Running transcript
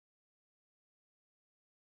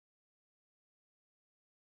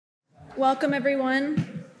Welcome,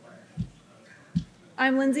 everyone.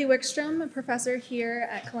 I'm Lindsay Wickstrom, a professor here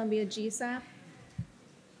at Columbia GSAPP.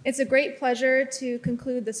 It's a great pleasure to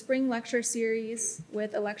conclude the spring lecture series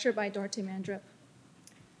with a lecture by Dorte Mandrup.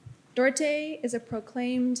 Dorte is a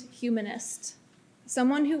proclaimed humanist,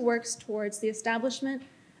 someone who works towards the establishment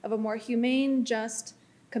of a more humane, just,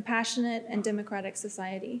 compassionate, and democratic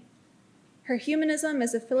society. Her humanism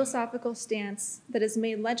is a philosophical stance that is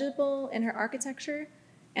made legible in her architecture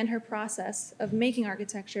and her process of making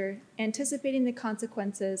architecture, anticipating the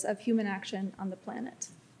consequences of human action on the planet.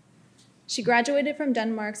 She graduated from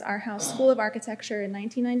Denmark's Aarhus School of Architecture in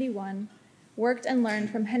 1991, worked and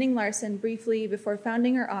learned from Henning Larsen briefly before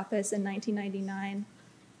founding her office in 1999.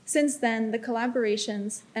 Since then, the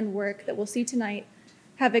collaborations and work that we'll see tonight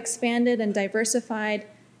have expanded and diversified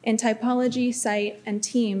in typology, site, and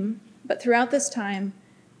team, but throughout this time,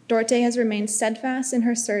 Dorte has remained steadfast in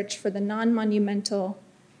her search for the non-monumental,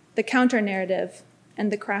 the counter-narrative,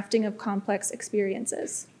 and the crafting of complex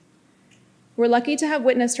experiences. We're lucky to have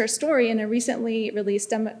witnessed her story in a recently released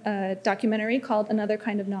documentary called Another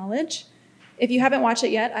Kind of Knowledge. If you haven't watched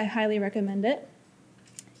it yet, I highly recommend it.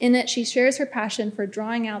 In it, she shares her passion for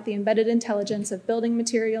drawing out the embedded intelligence of building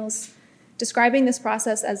materials, describing this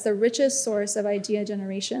process as the richest source of idea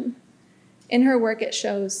generation. In her work, it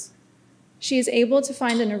shows. She is able to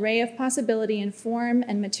find an array of possibility in form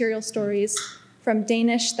and material stories, from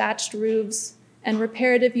Danish thatched roofs and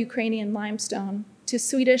reparative Ukrainian limestone to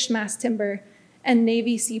Swedish mass timber and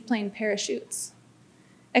Navy seaplane parachutes.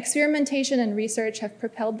 Experimentation and research have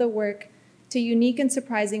propelled the work to unique and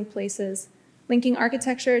surprising places, linking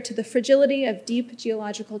architecture to the fragility of deep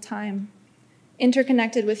geological time,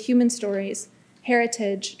 interconnected with human stories,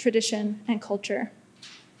 heritage, tradition, and culture.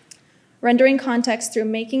 Rendering context through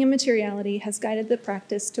making and materiality has guided the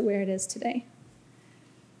practice to where it is today.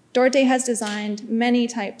 Dorte has designed many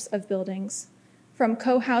types of buildings, from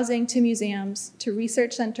co-housing to museums to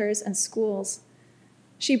research centers and schools.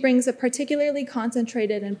 She brings a particularly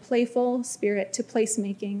concentrated and playful spirit to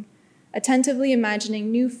placemaking, attentively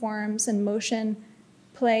imagining new forms and motion,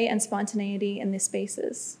 play, and spontaneity in these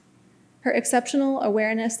spaces. Her exceptional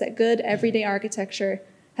awareness that good everyday architecture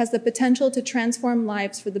has the potential to transform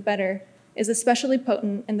lives for the better is especially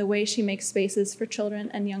potent in the way she makes spaces for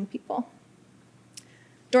children and young people.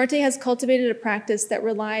 Dorte has cultivated a practice that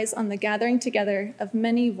relies on the gathering together of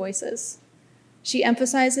many voices. She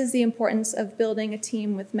emphasizes the importance of building a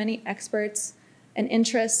team with many experts and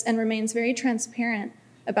interests and remains very transparent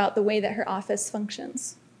about the way that her office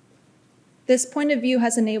functions. This point of view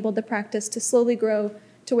has enabled the practice to slowly grow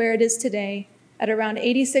to where it is today at around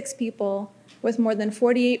 86 people with more than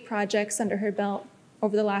 48 projects under her belt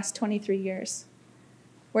over the last 23 years,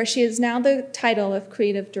 where she is now the title of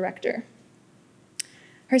creative director.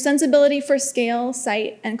 Her sensibility for scale,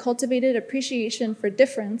 site, and cultivated appreciation for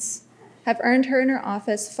difference have earned her in her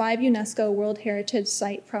office 5 UNESCO World Heritage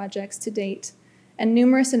Site projects to date and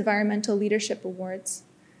numerous environmental leadership awards.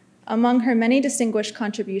 Among her many distinguished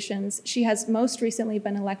contributions, she has most recently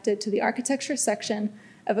been elected to the architecture section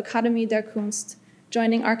of Akademie der Kunst,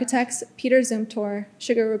 joining architects Peter Zumthor,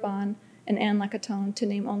 Sugar Raban, and Anne Lacaton, to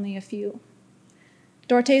name only a few.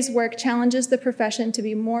 Dorte's work challenges the profession to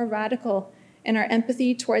be more radical in our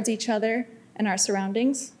empathy towards each other and our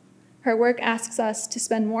surroundings. Her work asks us to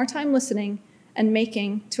spend more time listening and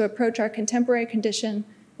making to approach our contemporary condition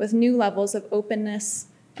with new levels of openness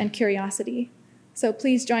and curiosity. So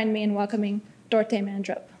please join me in welcoming Dorte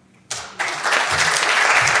Mandrup.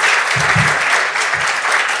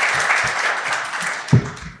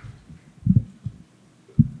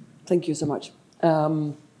 Thank you so much.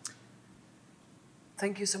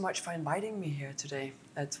 Thank you so much for inviting me here today.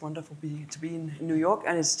 It's wonderful to be in New York,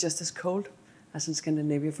 and it's just as cold as in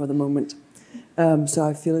Scandinavia for the moment. So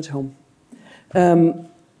I feel at home. Can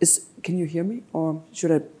you hear me, or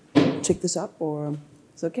should I take this up, or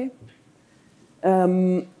is it okay?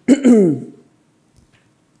 And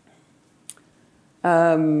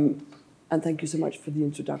thank you so much for the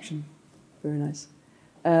introduction. Very nice.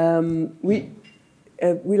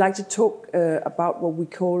 We like to talk about what we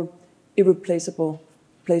call irreplaceable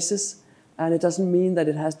places, and it doesn't mean that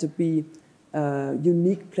it has to be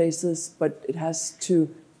unique places, but it has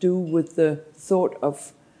to do with the thought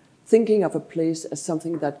of thinking of a place as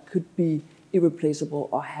something that could be irreplaceable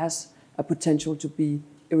or has a potential to be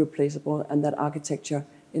irreplaceable, and that architecture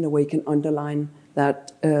in a way can underline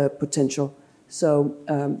that potential. So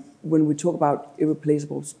when we talk about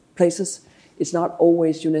irreplaceable places, it's not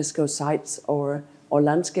always UNESCO sites or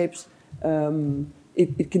landscapes.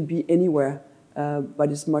 It can be anywhere, but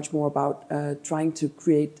it's much more about trying to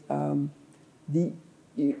create the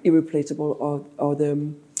irreplaceable or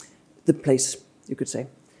the the place, you could say.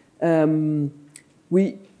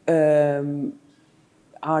 We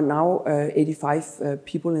are now 85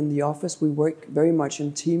 people in the office. We work very much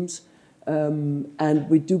in teams, and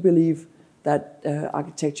we do believe that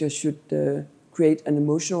architecture should create an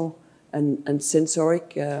emotional and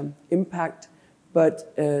sensoric impact,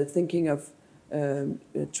 but thinking of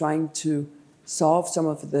trying to solve some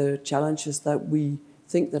of the challenges that we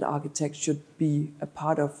think that architects should be a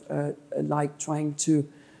part of, like trying to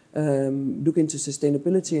look into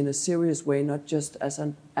sustainability in a serious way, not just as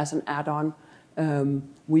an add-on.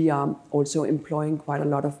 We are also employing quite a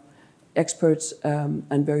lot of experts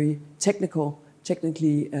and very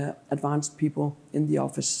technically advanced people in the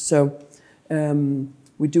office. So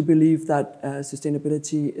we do believe that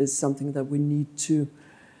sustainability is something that we need to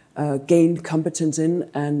gain competence in,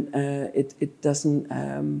 and it doesn't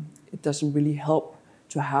really help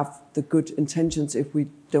to have the good intentions if we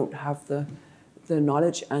don't have the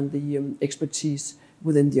knowledge and the expertise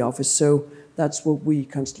within the office. So that's what we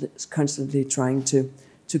constantly trying to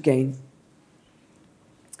gain.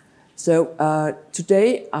 So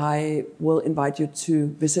today I will invite you to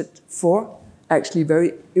visit 4 actually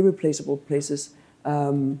very irreplaceable places.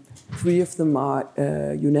 3 of them are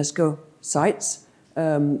UNESCO sites,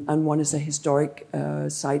 and 1 is a historic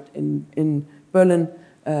site in Berlin,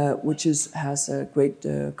 which has a great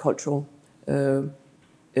cultural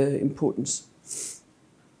importance.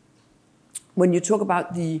 When you talk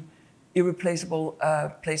about the irreplaceable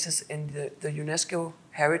places in the UNESCO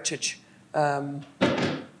heritage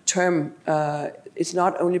term, it's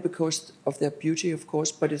not only because of their beauty, of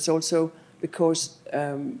course, but it's also because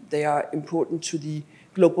they are important to the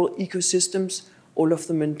global ecosystems, all of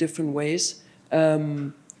them in different ways.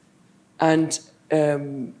 And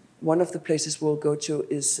one of the places we'll go to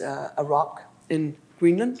is a rock in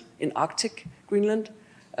Greenland, in Arctic Greenland,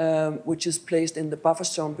 which is placed in the buffer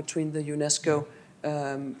zone between the UNESCO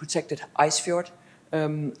protected ice fjord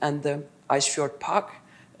and the ice fjord park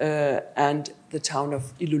and the town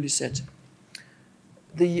of Ilulissat.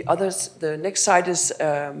 The next site is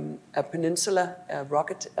a peninsula, a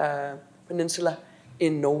rocket peninsula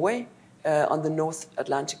in Norway on the North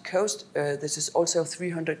Atlantic coast. This is also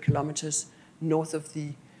 300 kilometers north of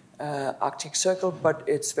the Arctic Circle, but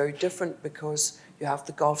it's very different because you have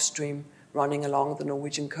the Gulf Stream running along the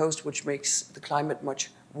Norwegian coast, which makes the climate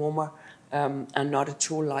much warmer and not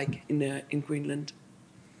at all like in Greenland.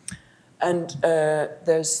 And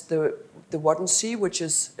there's the Wadden Sea, which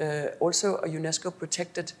is also a UNESCO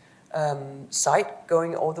protected site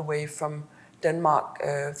going all the way from Denmark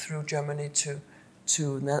through Germany to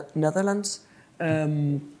Netherlands.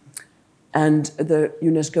 And the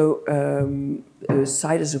UNESCO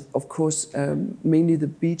site is, of course, mainly the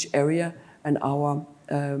beach area, and our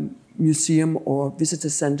museum or visitor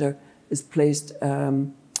center is placed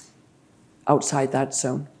outside that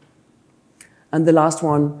zone. And the last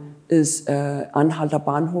one is Anhalter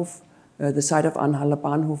Bahnhof, the site of Anhalter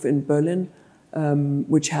Bahnhof in Berlin,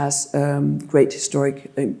 which has great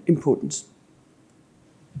historic importance.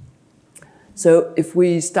 So if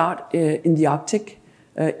we start in the Arctic,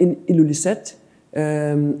 in Ilulissat,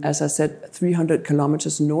 as I said, 300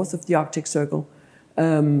 kilometers north of the Arctic Circle,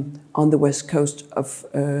 on the west coast of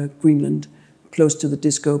Greenland, close to the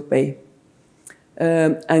Disco Bay.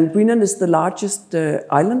 And Greenland is the largest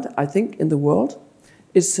island, I think, in the world.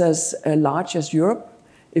 It's as large as Europe,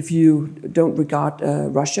 if you don't regard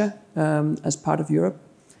Russia as part of Europe.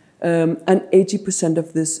 And 80%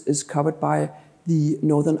 of this is covered by the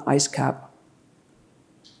northern ice cap.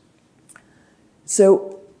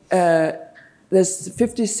 So there's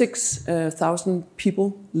 56,000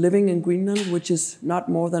 people living in Greenland, which is not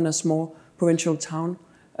more than a small provincial town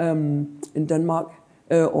in Denmark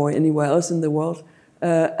or anywhere else in the world.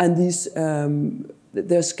 And these,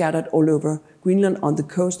 they're scattered all over Greenland, on the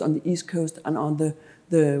coast, on the east coast, and on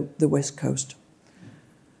the west coast.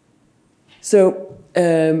 So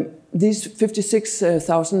these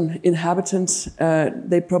 56,000 inhabitants,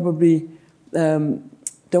 they probably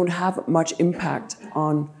don't have much impact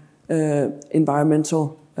on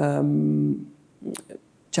environmental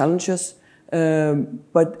challenges,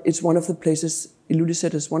 but it's one of the places,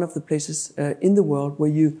 Ilulissat is one of the places in the world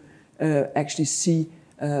where you actually see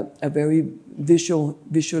a very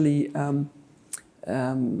visually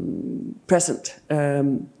present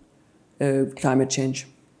climate change.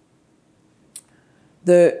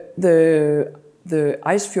 The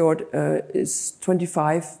ice fjord is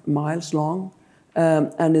 25 miles long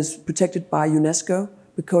and is protected by UNESCO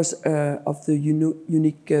because of the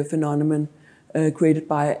unique phenomenon created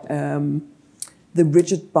by the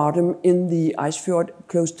rigid bottom in the ice fjord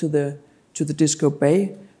close to the Disco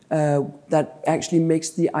Bay, that actually makes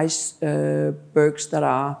the icebergs that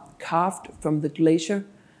are carved from the glacier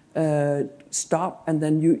stop, and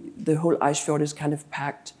then the whole ice fjord is kind of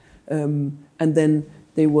packed, and then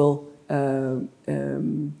they will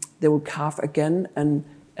carve again, and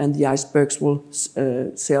the icebergs will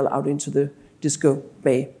sail out into the Disco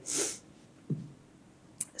Bay.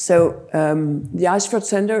 So the Ice Fjord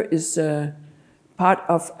Center is part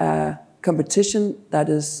of a competition that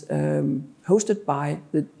is hosted by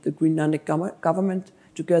the Greenlandic government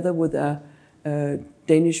together with a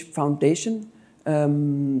Danish foundation,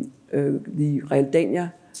 the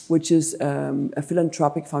Realdania, which is a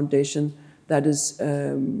philanthropic foundation that is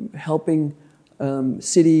helping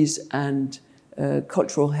cities and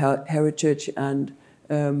cultural heritage, and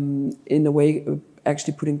in a way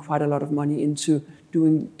actually putting quite a lot of money into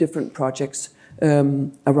doing different projects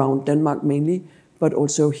around Denmark mainly, but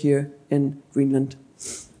also here in Greenland.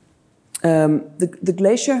 The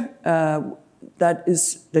glacier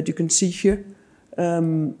that you can see here,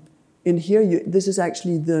 in here, this is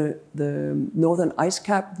actually the northern ice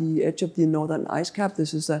cap, the edge of the northern ice cap.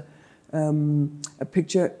 This is a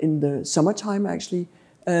picture in the summertime actually,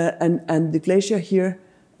 and the glacier here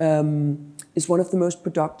is one of the most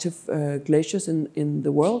productive glaciers in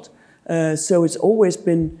the world. So it's always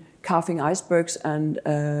been carving icebergs and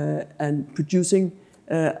producing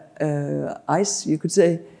ice, you could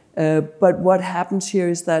say. But what happens here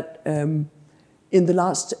is that in the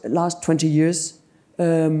last 20 years,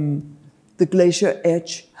 the glacier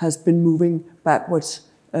edge has been moving backwards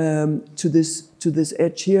to this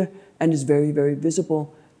edge here, and it's very, very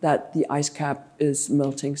visible that the ice cap is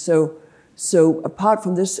melting. So apart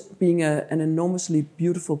from this being an enormously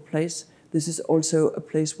beautiful place, this is also a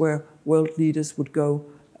place where world leaders would go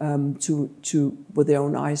to with their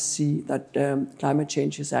own eyes see that climate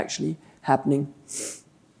change is actually happening.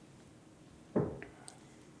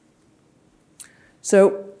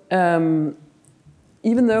 So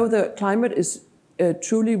even though the climate is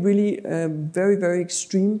truly really very, very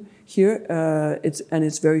extreme here,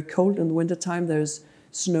 it's very cold in the wintertime. There's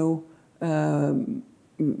snow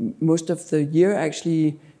most of the year.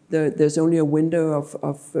 Actually, there's only a window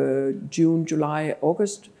of June, July,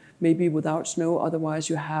 August, maybe without snow. Otherwise,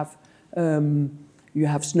 you have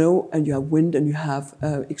snow and you have wind and you have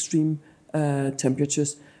extreme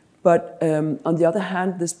temperatures. But on the other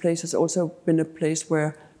hand, this place has also been a place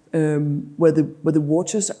where the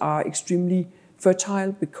waters are extremely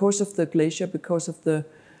fertile because of the glacier, because of the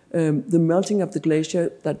melting of the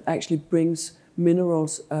glacier that actually brings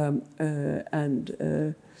minerals and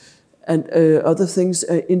other things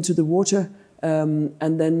into the water.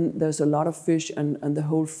 And then there's a lot of fish, and the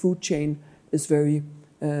whole food chain is very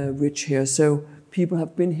rich here. So people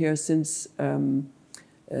have been here since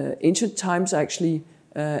ancient times actually,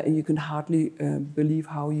 and you can hardly believe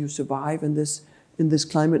how you survive in this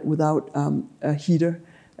climate without a heater.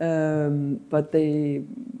 But they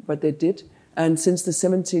did. And since the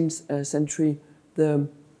 17th century,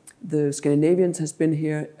 the Scandinavians has been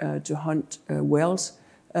here to hunt whales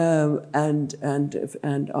and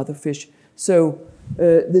other fish. So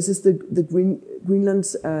this is the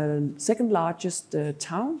Greenland's second largest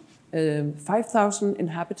town, 5,000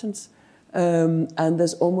 inhabitants, and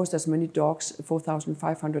there's almost as many dogs,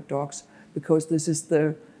 4,500 dogs, because this is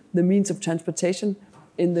the means of transportation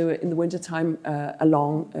in the wintertime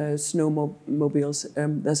along snowmobiles.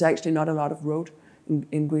 There's actually not a lot of road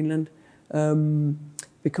in Greenland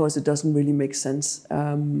because it doesn't really make sense.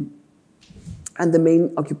 And the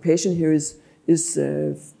main occupation here is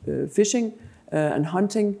fishing and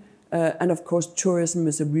hunting, and of course tourism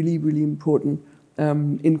is a really, really important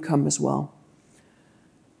income as well.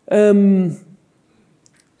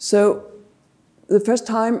 So the first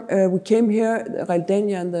time we came here,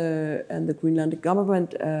 Realdania and the Greenlandic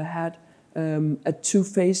government had a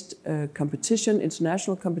two-phased competition,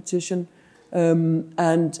 international competition,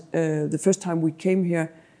 and the first time we came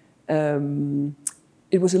here,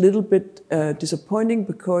 it was a little bit disappointing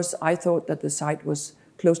because I thought that the site was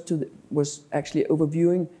was actually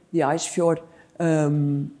overviewing the ice fjord,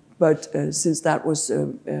 but since that was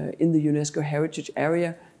in the UNESCO Heritage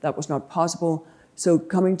Area, that was not possible. So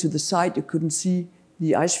coming to the site, you couldn't see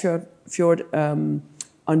the ice fjord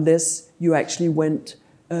unless you actually went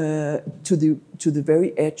to the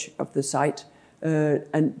very edge of the site,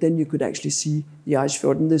 and then you could actually see the ice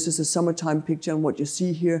fjord. And this is a summertime picture, and what you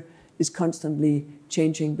see here is constantly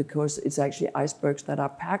changing because it's actually icebergs that are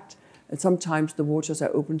packed, and sometimes the waters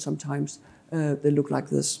are open, sometimes they look like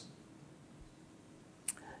this.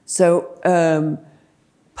 So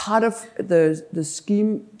part of the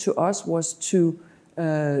scheme to us was to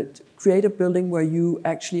create a building where you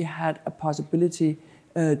actually had a possibility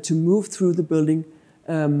to move through the building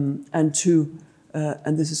and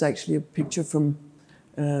this is actually a picture from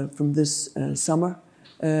this summer.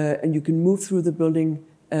 And you can move through the building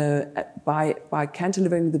by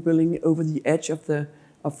cantilevering the building over the edge of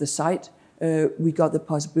the site. We got the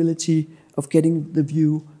possibility of getting the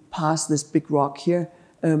view past this big rock here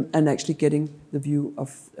and actually getting the view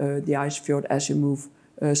of the ice fjord as you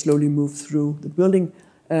slowly move through the building,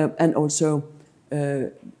 and also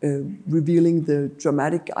revealing the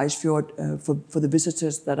dramatic ice fjord for the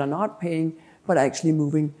visitors that are not paying, but actually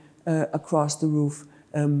moving across the roof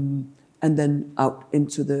and then out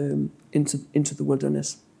into the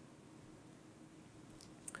wilderness.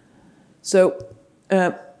 So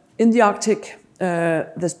in the Arctic,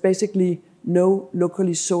 there's basically no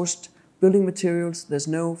locally sourced building materials. There's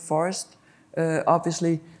no forest,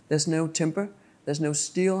 obviously. There's no timber. There's no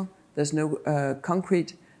steel. There's no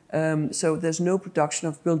concrete. So there's no production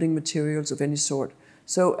of building materials of any sort.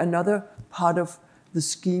 So another part of the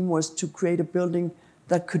scheme was to create a building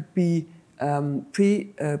that could be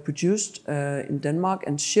pre-produced in Denmark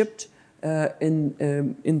and shipped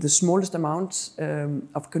in the smallest amounts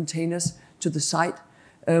of containers to the site.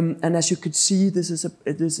 And as you could see, this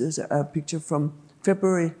is a picture from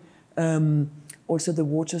February. Also, the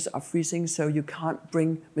waters are freezing, so you can't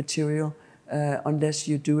bring material unless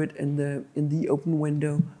you do it in the open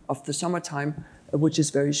window of the summertime, which is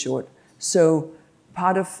very short. So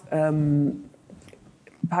part of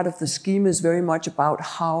the scheme is very much about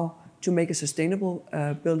how to make a sustainable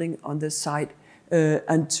building on this site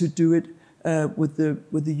and to do it with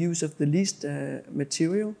the use of the least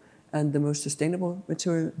material and the most sustainable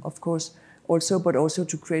material, of course, also, but also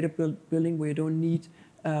to create a building where you don't need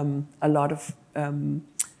a lot of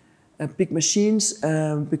big machines,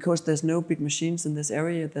 because there's no big machines in this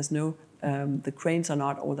area. There's no, the cranes are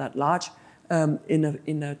not all that large.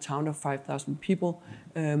 In a town of 5,000 people,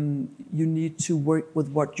 you need to work with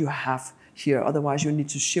what you have here. Otherwise, you need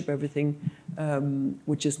to ship everything,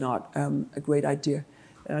 which is not a great idea,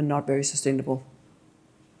 not very sustainable.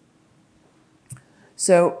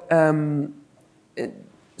 So,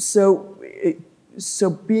 so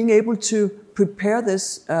being able to prepare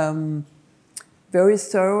this very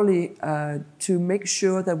thoroughly to make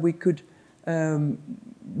sure that we could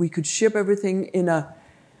ship everything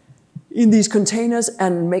in these containers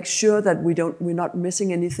and make sure that we're not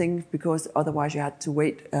missing anything, because otherwise you had to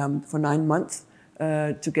wait for 9 months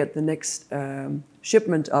to get the next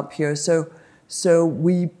shipment up here. So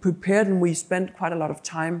we prepared and we spent quite a lot of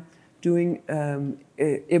time doing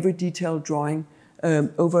every detailed drawing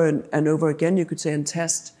over and over again, you could say, and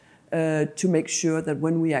test to make sure that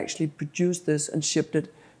when we actually produced this and shipped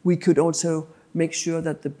it, we could also make sure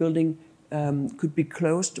that the building could be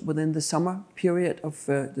closed within the summer period of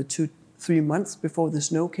the 2-3 months before the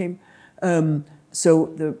snow came. So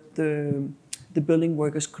the building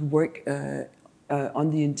workers could work on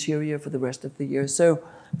the interior for the rest of the year. So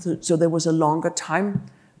there was a longer time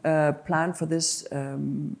plan for this,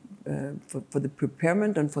 for the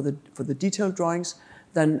preparement and for the detailed drawings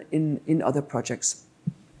than in other projects.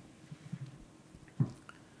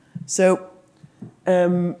 So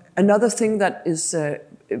another thing that is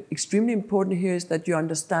extremely important here is that you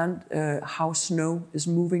understand how snow is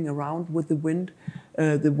moving around with the wind.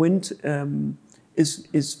 The wind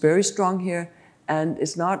is very strong here, and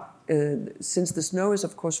it's not since the snow is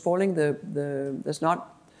of course falling. There's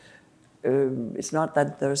not it's not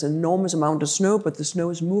that there's an enormous amount of snow, but the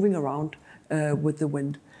snow is moving around with the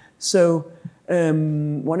wind. So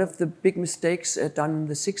one of the big mistakes done in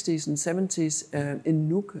the 60s and 70s in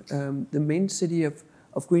Nuuk, the main city of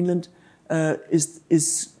Greenland,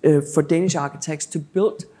 is for Danish architects to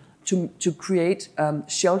build, to create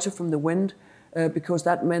shelter from the wind, because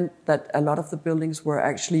that meant that a lot of the buildings were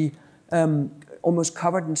actually almost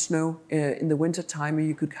covered in snow in the winter time.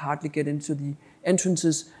 You could hardly get into the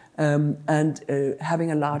entrances, and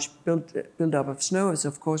having a large build-up of snow is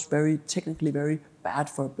of course technically very bad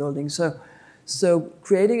for a building. So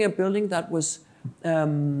creating a building that was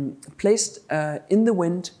placed in the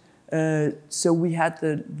wind, so we had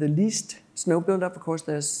the least snow buildup. Of course,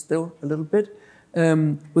 there's still a little bit.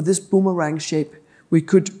 With this boomerang shape, we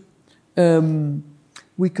could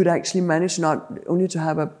actually manage not only to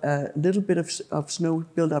have a little bit of snow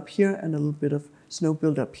build up here and a little bit of snow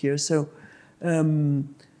build up here.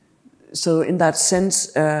 So in that sense,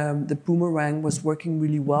 the boomerang was working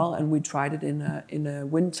really well, and we tried it in a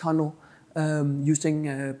wind tunnel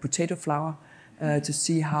using potato flour to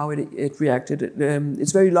see how it reacted.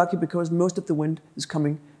 It's very lucky because most of the wind is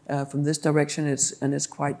coming from this direction, and it's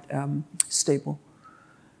quite stable.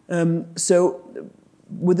 So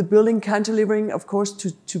with the building cantilevering, of course,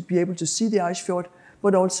 to be able to see the ice fjord,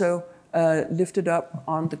 but also lifted up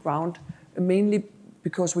on the ground, mainly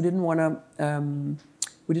because we didn't want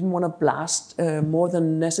to blast more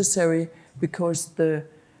than necessary, because the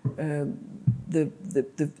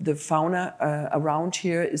fauna around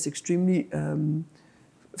here is extremely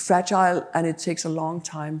fragile, and it takes a long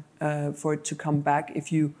time for it to come back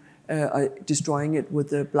if you are destroying it with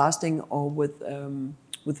the blasting or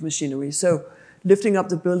with machinery. So lifting up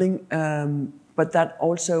the building, but that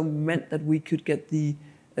also meant that we could get the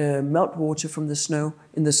meltwater from the snow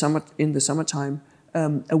in the summertime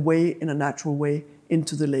away in a natural way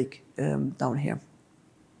into the lake down here.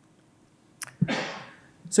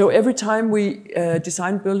 So every time we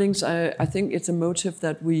design buildings, I think it's a motive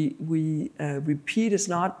that we repeat. It's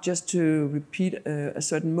not just to repeat a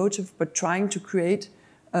certain motive, but trying to create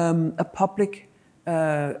a public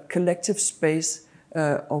collective space,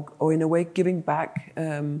 or in a way giving back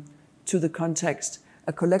to the context,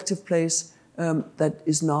 a collective place that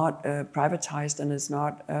is not privatized and is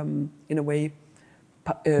not in a way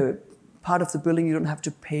part of the building. You don't have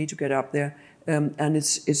to pay to get up there, and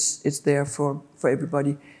it's there for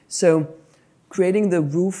everybody. So creating the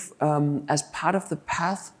roof as part of the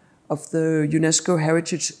path of the UNESCO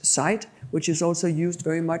heritage site, which is also used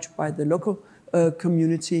very much by the local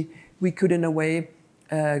community, we could in a way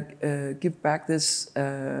give back this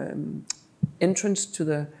entrance to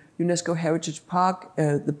the UNESCO Heritage Park,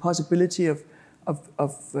 the possibility of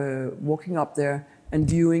walking up there and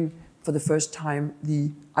viewing for the first time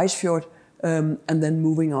the ice fjord, and then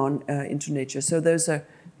moving on into nature. So there's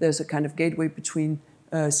a kind of gateway between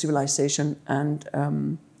civilization and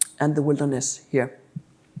the wilderness here.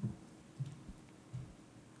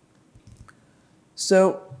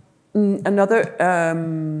 So another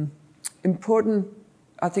important,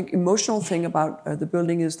 I think, emotional thing about the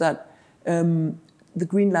building is that the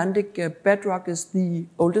Greenlandic bedrock is the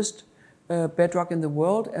oldest bedrock in the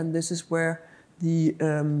world, and this is where the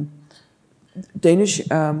Danish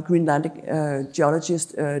Greenlandic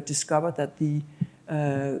geologists discovered that the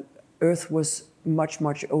Earth was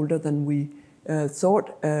much older than we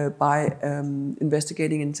thought by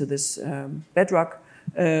investigating into this bedrock.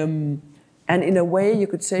 And in a way, you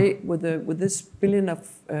could say, with this billion of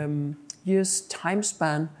years time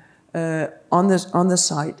span on the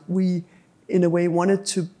site, we in a way wanted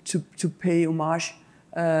to pay homage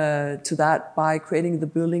to that by creating the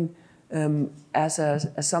building as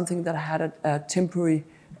something that had a temporary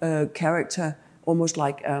character, almost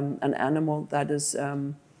like an animal that is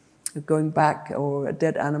going back, or a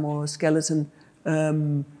dead animal, or a skeleton,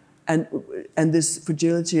 and this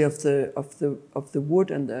fragility of the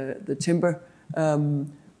wood and the timber,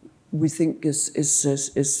 we think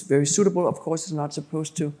is very suitable. Of course, it's not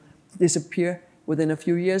supposed to disappear within a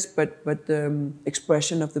few years, but the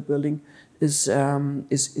expression of the building is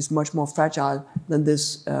much more fragile than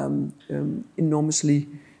this enormously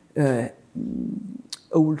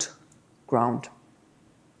old ground.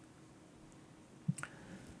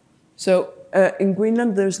 So in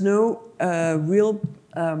Greenland, there's no real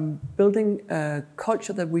building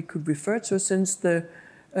culture that we could refer to, since the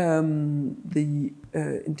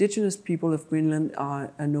indigenous people of Greenland are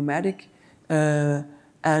nomadic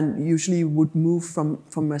and usually would move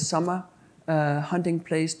from a summer hunting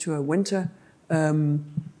place to a winter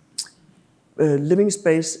living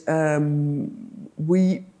space.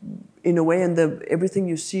 We, in a way, and everything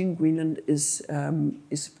you see in Greenland is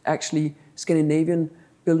actually Scandinavian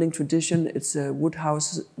building tradition. It's wood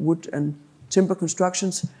houses, wood and timber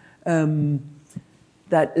constructions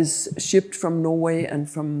that is shipped from Norway and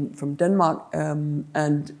from Denmark,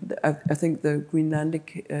 and I think the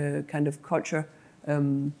Greenlandic kind of culture,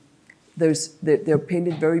 they're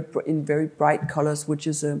painted in very bright colors, which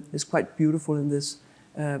is quite beautiful in this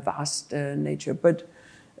vast nature. But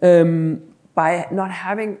by not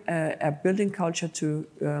having a building culture to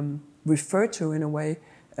refer to in a way,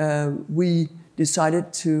 we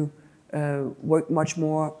decided to work much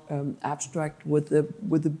more abstract with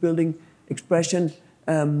the building expression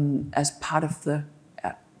as part of the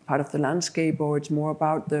landscape, or it's more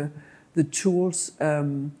about the tools,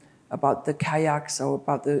 about the kayaks, or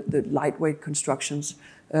about the lightweight constructions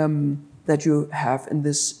that you have in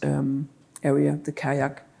this area, the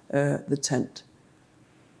kayak, the tent.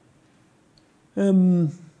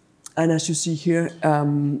 And as you see here,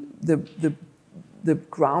 the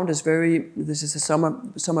ground is this is a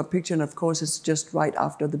summer picture, and of course it's just right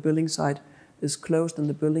after the building site is closed and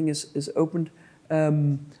the building is opened.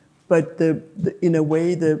 But in a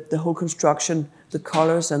way, the whole construction, the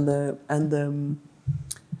colors and the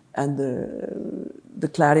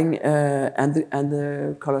cladding and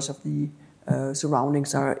the colors of the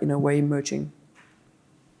surroundings are in a way merging.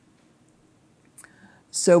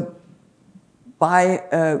 So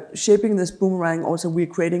by shaping this boomerang, also we're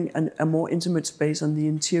creating a more intimate space on the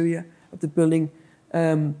interior of the building,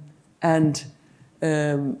 and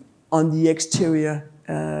on the exterior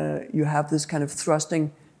you have this kind of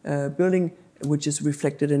thrusting building, which is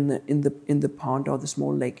reflected in the pond or the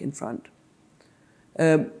small lake in front.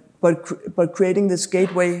 But creating this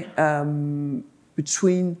gateway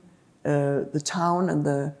between the town and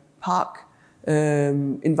the park,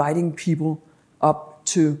 inviting people up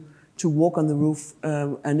to walk on the roof,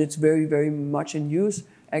 and it's very, very much in use.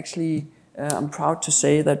 Actually, I'm proud to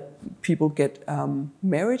say that people get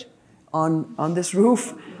married on this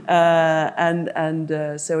roof, and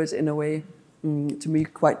so it's in a way, to me,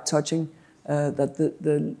 quite touching that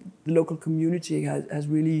the local community has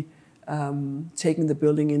really taken the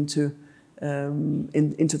building into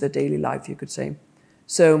their daily life, you could say.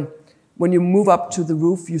 So when you move up to the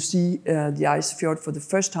roof, you see the ice fjord for the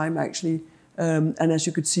first time, actually. And as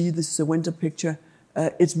you could see, this is a winter picture.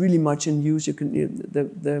 It's really much in use.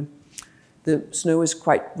 The snow is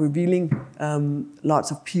quite revealing.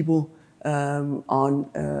 Lots of people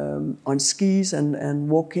on skis and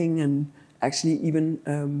walking, and actually even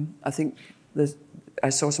I think I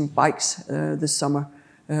saw some bikes this summer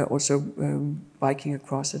also biking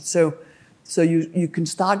across it. So you can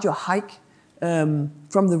start your hike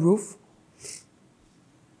from the roof.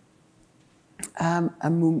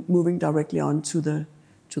 I'm moving directly on to the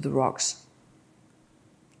rocks.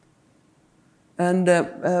 And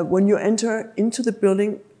when you enter into the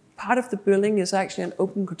building, part of the building is actually an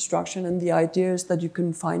open construction, and the idea is that you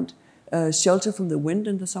can find shelter from the wind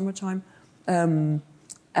in the summertime, and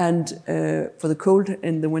for the cold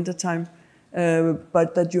in the wintertime,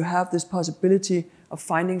 but that you have this possibility of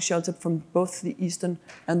finding shelter from both the eastern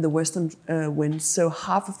and the western winds. So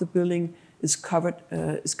half of the building is covered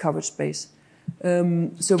space.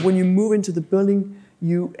 So when you move into the building,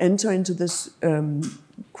 you enter into this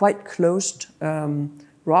quite closed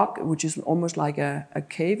rock, which is almost like a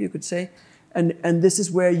cave, you could say, and this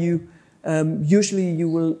is where you usually you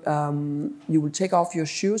will take off your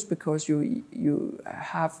shoes, because you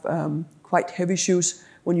have quite heavy shoes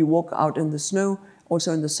when you walk out in the snow.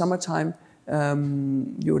 Also in the summertime,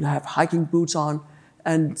 you will have hiking boots on,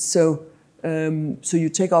 and so you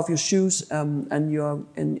take off your shoes and your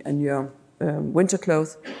winter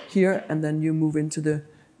clothes here, and then you move into the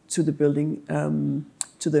building.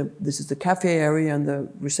 This is the cafe area and the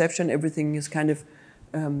reception. Everything is kind of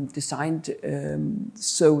designed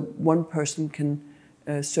so one person can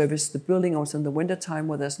service the building also in the winter time,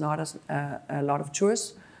 where there's not a lot of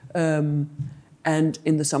tourists, and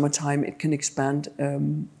in the summertime it can expand,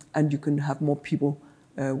 and you can have more people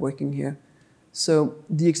working here. So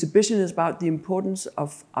the exhibition is about the importance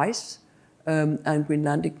of ice and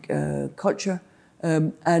Greenlandic culture,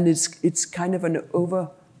 and it's kind of an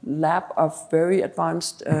overlap of very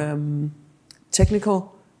advanced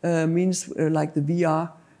technical means like the VR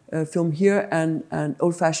film here, and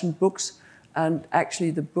old-fashioned books. And actually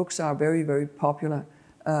the books are very, very popular.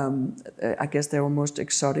 I guess they're almost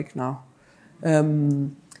exotic now.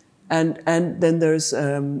 And then there's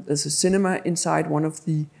a cinema inside one of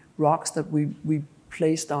the rocks that we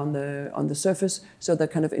placed on the surface, so they're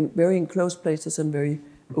kind of in very enclosed places and very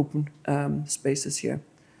open spaces here.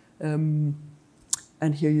 And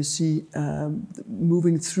here you see,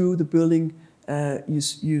 moving through the building,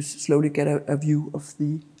 you slowly get a view of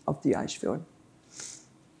the ice fjord.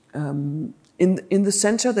 In the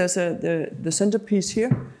center, there's the centerpiece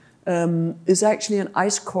here is actually an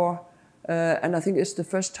ice core, and I think it's the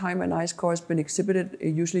first time an ice core has been exhibited.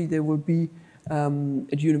 Usually they will be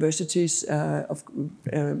at universities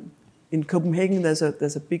in Copenhagen.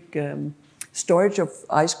 There's a big storage of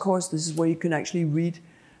ice cores. This is where you can actually read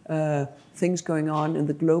things going on in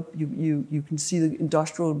the globe. You can see the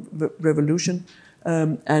Industrial Revolution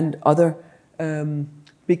and other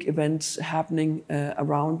big events happening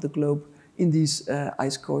around the globe in these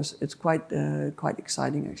ice cores. It's quite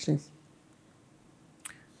exciting, actually.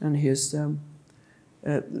 And here's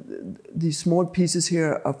these small pieces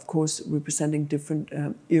here, of course, representing different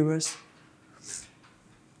eras.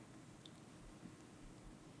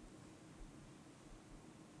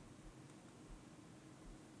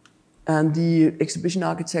 And the exhibition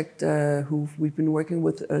architect, who we've been working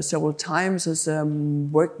with several times, has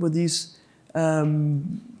worked with these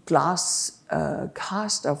glass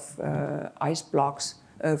cast of ice blocks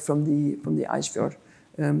from the ice fjord,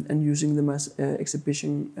 and using them as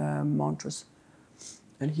exhibition mantras.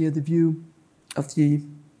 And here the view of the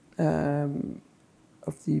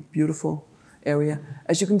beautiful area.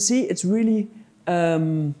 As you can see, it's really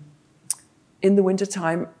in the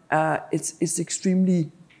wintertime. It's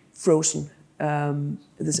extremely frozen.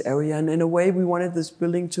 this area. And in a way, we wanted this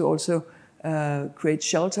building to also create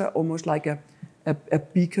shelter, almost like a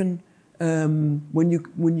beacon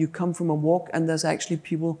when you come from a walk, and there's actually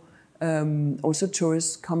people, also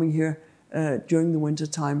tourists, coming here during the winter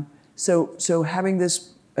time. So having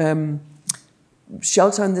this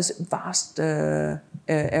shelter in this vast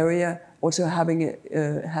area, also having it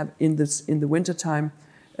in the winter time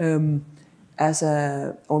as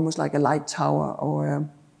almost like a light tower, or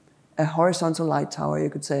a horizontal light tower, you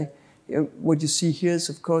could say. What you see here is,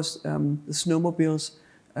 of course, the snowmobiles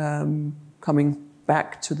coming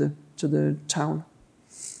back to the town,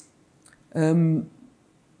 and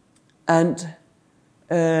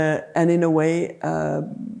in a way,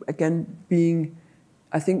 again, being,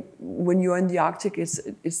 I think when you're in the Arctic,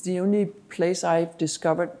 it's the only place I've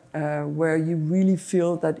discovered where you really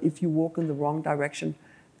feel that if you walk in the wrong direction,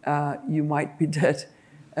 you might be dead,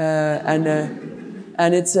 and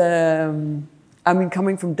it's. I mean,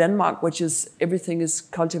 coming from Denmark, which is everything is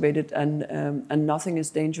cultivated and nothing is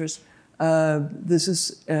dangerous. This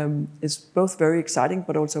is both very exciting,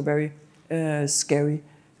 but also very scary.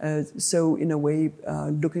 So in a way,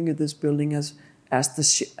 looking at this building as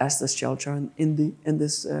the shelter in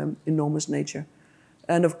this enormous nature,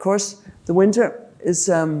 and of course the winter is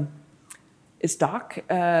it's dark.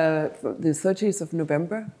 The 30th of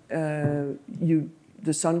November,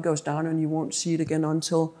 the sun goes down and you won't see it again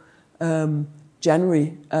until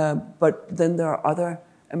January. But then there are other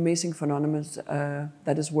amazing phenomena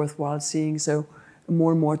that is worthwhile seeing. So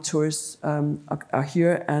more and more tourists are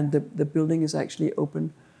here, and the building is actually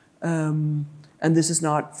open. And this is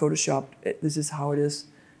not photoshopped. This is how it is.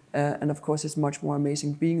 And of course, it's much more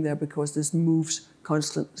amazing being there because this moves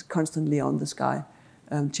constantly on the sky,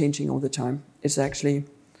 changing all the time. It's actually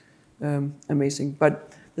amazing.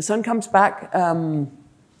 But the sun comes back on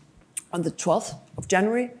the 12th of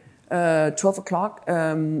January, 12 o'clock.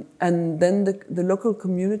 And then the local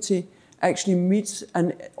community actually meets,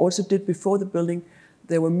 and also did before the building.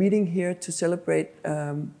 They were meeting here to celebrate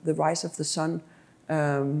the rise of the sun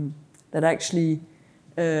that actually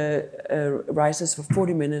rises for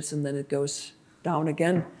 40 minutes and then it goes down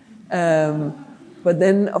again. But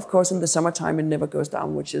then, of course, in the summertime, it never goes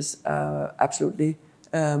down, which is absolutely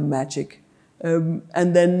magic.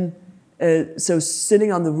 And then, so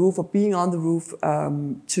sitting on the roof or being on the roof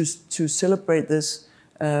to celebrate this,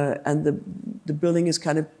 and the building is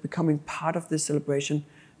kind of becoming part of this celebration,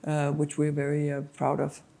 which we're very proud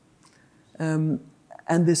of. And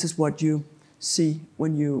this is what you see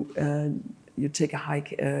when you take a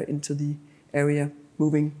hike into the area,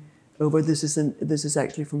 moving over. This is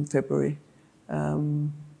actually from February.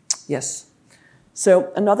 Yes.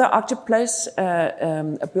 So another Arctic place,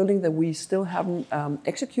 a building that we still haven't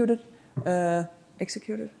executed.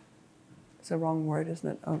 Executed? It's a wrong word, isn't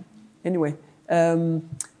it? Oh. Anyway,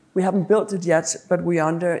 we haven't built it yet, but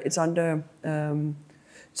it's on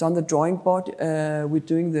the drawing board. We're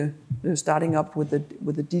doing starting up with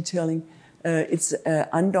the detailing. It's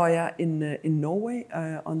Andøya in Norway,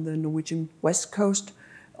 on the Norwegian west coast,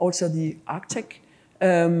 also the Arctic,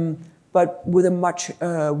 but with a much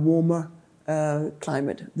warmer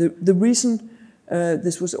climate. The reason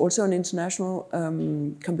this was also an international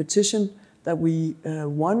competition that we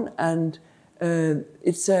won, and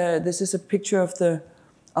this is a picture of the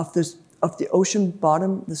ocean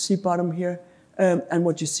bottom, the sea bottom here, and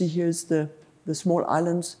what you see here is the small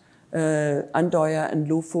islands. Andøya and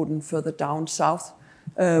Lofoten further down south.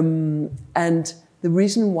 And the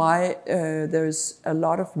reason why there's a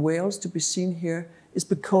lot of whales to be seen here is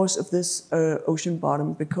because of this ocean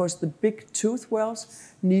bottom, because the big tooth whales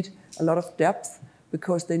need a lot of depth,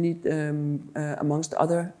 because they need, amongst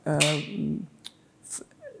other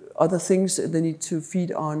things, they need to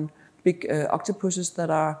feed on big octopuses that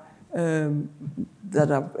are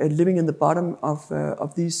living in the bottom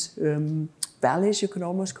of these valleys, you can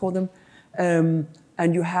almost call them,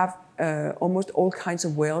 and you have almost all kinds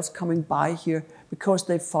of whales coming by here because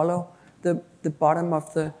they follow the bottom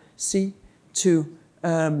of the sea to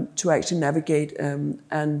actually navigate,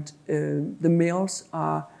 and the males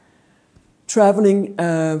are traveling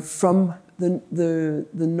from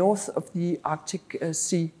the north of the Arctic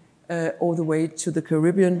Sea all the way to the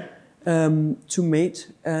Caribbean to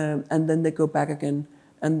mate, and then they go back again.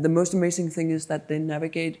 And the most amazing thing is that they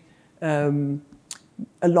navigate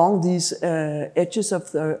along these edges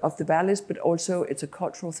of the valleys, but also it's a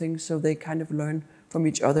cultural thing, so they kind of learn from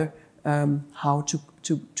each other how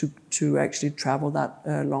to actually travel that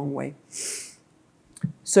long way.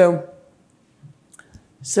 So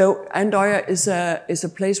Andøya is a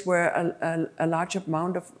place where a large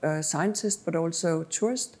amount of scientists, but also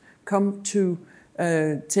tourists, come to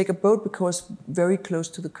take a boat because very close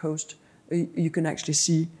to the coast you can actually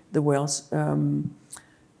see the whales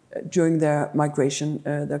during their migration.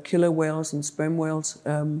 There are killer whales and sperm whales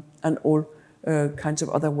and all kinds of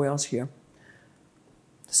other whales here.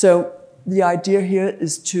 So the idea here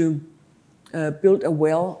is to build a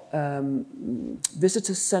whale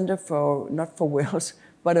visitor center for, not for whales,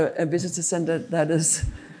 but a visitor center that is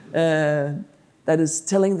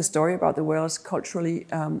telling the story about the whales culturally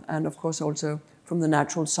and of course also from the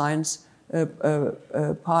natural science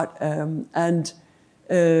part.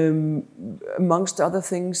 Amongst other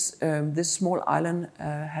things, this small island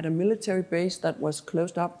had a military base that was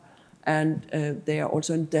closed up, and they are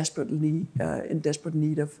also in desperate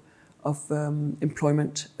need of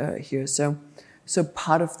employment here. So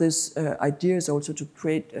part of this idea is also to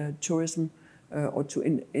create tourism or to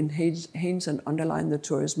enhance and underline the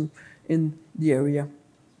tourism in the area.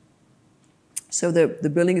 So the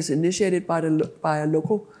building is initiated by a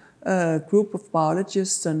local group of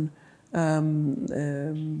biologists and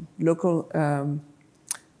local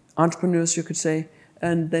entrepreneurs, you could say,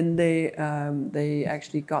 and then they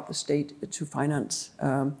actually got the state to finance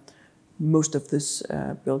most of this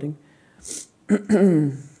building.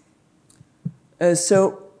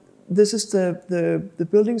 So this is the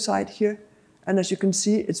building site here, and as you can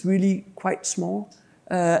see, it's really quite small.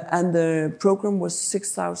 And the program was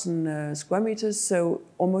 6,000 square meters, so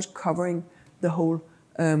almost covering the whole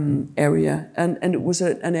area. And it was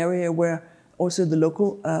an area where also the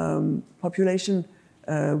local population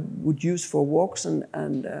would use for walks and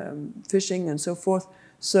fishing and so forth.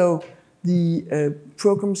 So the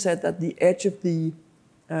program said that the edge of the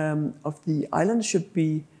island should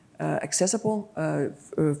be accessible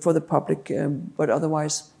for the public, but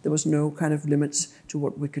otherwise there was no kind of limits to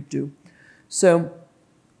what we could do. So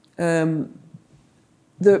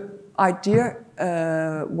the idea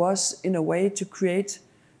was in a way to create,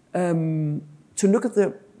 to look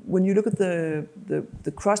at when you look at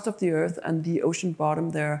the crust of the earth and the ocean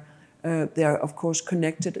bottom, they are of course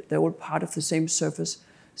connected. They're all part of the same surface.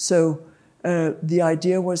 So the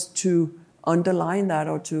idea was to underline that,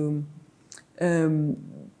 or to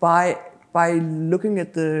by looking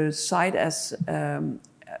at the site as in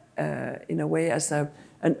a way as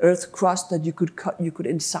an earth crust that you could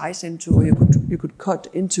incise into, or you could cut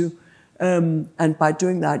into, and by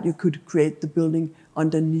doing that you could create the building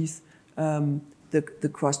underneath the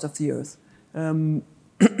crust of the earth,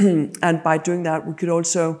 and by doing that we could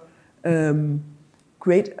also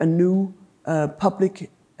create a new public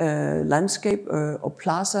landscape or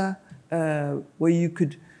plaza where you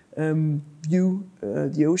could view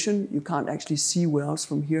the ocean. You can't actually see whales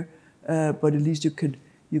from here, but at least you could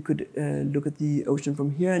look at the ocean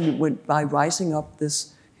from here, and by rising up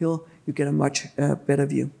this hill, you get a much better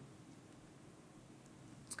view.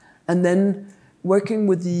 And then working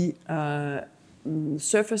with the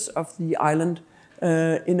surface of the island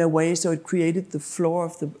in a way so it created the floor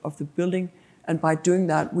of the building, and by doing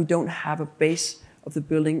that, we don't have a base of the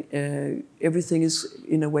building. Everything is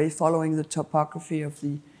in a way following the topography of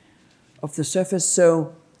the surface.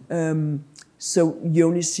 So you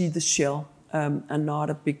only see the shell. And not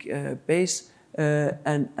a big base,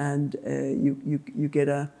 and you get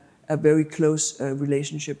a very close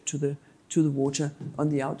relationship to the water on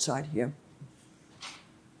the outside here.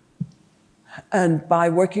 And by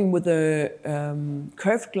working with a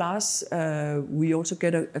curved glass, we also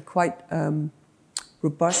get a quite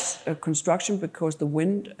robust construction, because the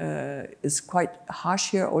wind is quite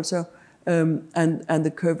harsh here also, and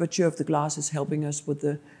the curvature of the glass is helping us with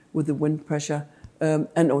the wind pressure.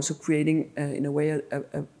 And also creating, in a way, a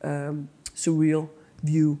surreal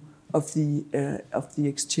view of the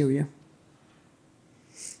exterior.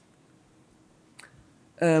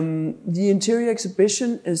 The interior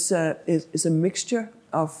exhibition is a mixture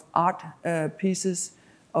of art pieces,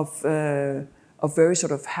 of very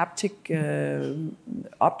sort of haptic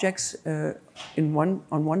objects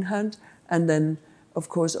on one hand, and then of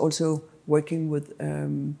course also working with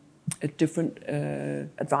a different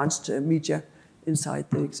advanced media inside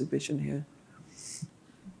the exhibition here.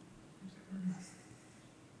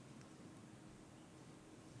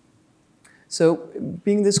 So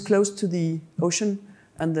being this close to the ocean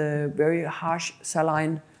and the very harsh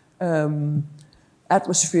saline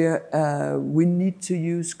atmosphere, we need to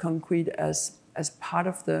use concrete as part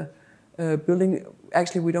of the building.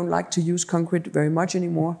 Actually, we don't like to use concrete very much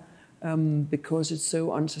anymore because it's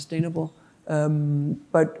so unsustainable.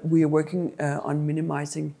 But we are working on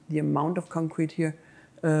minimizing the amount of concrete here,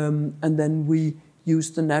 and then we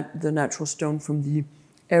use the natural stone from the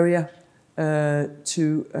area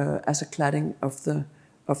as a cladding of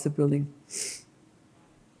the building.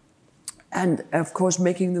 And of course,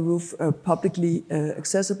 making the roof publicly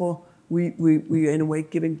accessible, we in a way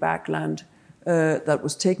giving back land that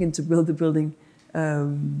was taken to build the building,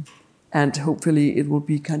 and hopefully it will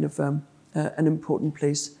be kind of an important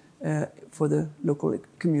place for the local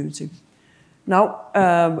community. Now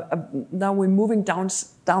we're moving down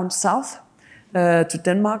south to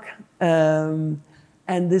Denmark,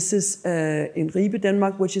 and this is in Ribe,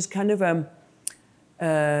 Denmark, which is kind of on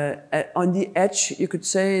the edge. You could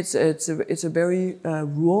say it's a very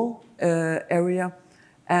rural area,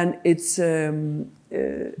 and it's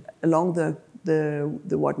along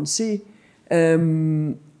the Wadden Sea,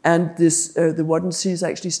 and this the Wadden Sea is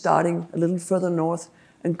actually starting a little further north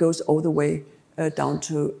and goes all the way down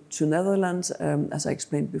to Netherlands, as I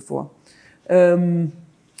explained before.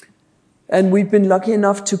 And we've been lucky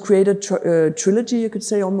enough to create a trilogy, you could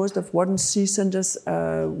say, almost, of Wadden Sea centers.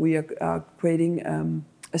 We are creating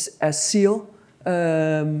a seal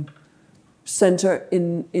center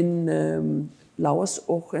in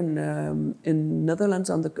Lauwersoog in Netherlands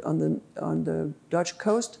on the Dutch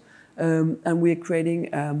coast, and we are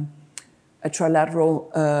creating a trilateral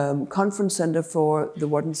conference center for the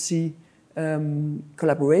Wadden Sea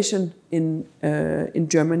collaboration in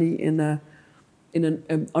Germany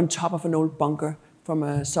on top of an old bunker from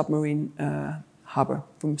a submarine harbor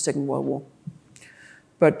from the Second World War.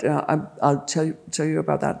 But I'll tell you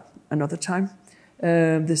about that another time.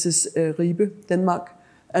 This is Ribe, Denmark.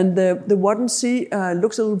 And the Wadden Sea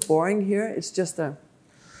looks a little boring here. It's just an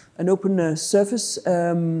open surface.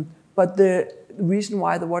 But the reason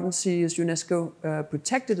why the Wadden Sea is UNESCO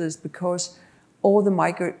protected is because all the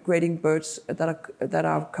migrating birds that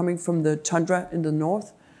are coming from the tundra in the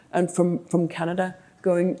north and from Canada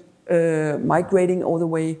going migrating all the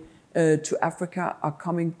way to Africa are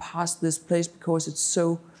coming past this place because it's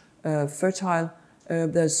so fertile.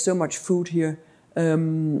 There's so much food here.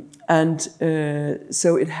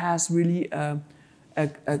 So it has really a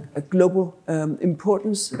global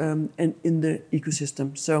importance in the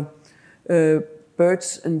ecosystem. So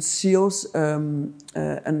birds and seals and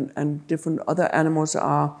different other animals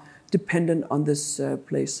are dependent on this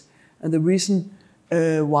place. And the reason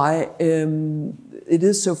why it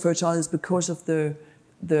is so fertile is because of the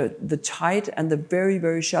tide and the very,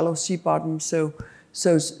 very shallow sea bottom. So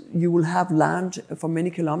you will have land for many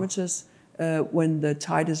kilometers when the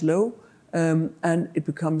tide is low, and it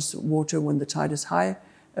becomes water when the tide is high,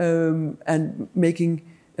 and making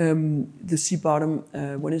the sea bottom,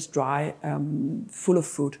 when it's dry, full of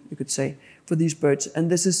food, you could say, for these birds. And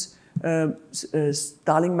this is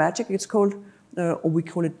starling magic, it's called, or we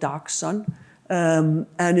call it dark sun.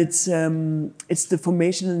 And it's the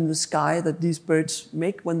formation in the sky that these birds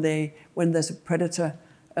make when there's a predator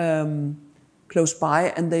close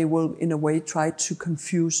by, and they will, in a way, try to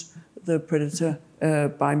confuse the predator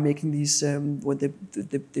by making these when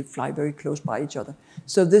they fly very close by each other.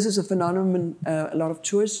 So this is a phenomenon a lot of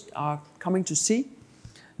tourists are coming to see,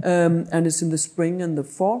 and it's in the spring and the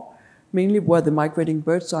fall, mainly where the migrating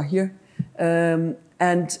birds are here.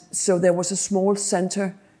 And so there was a small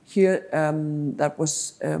center here that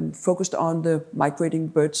was focused on the migrating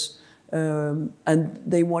birds, and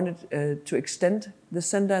they wanted to extend the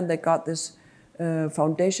center, and they got this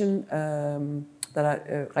foundation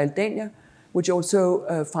Realdania, which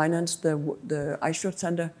also financed the Eichsfjord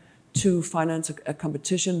Center to finance a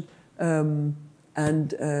competition, and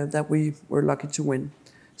that we were lucky to win.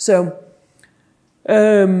 So,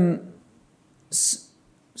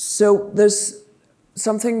 so there's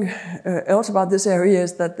something else about this area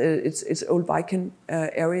is that it's old Viking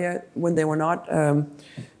area. When they were not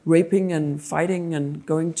raping and fighting and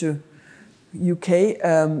going to UK,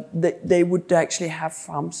 they would actually have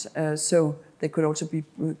farms, so they could also be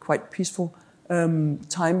quite peaceful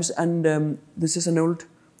times. And this is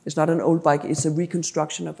it's not an old Viking, it's a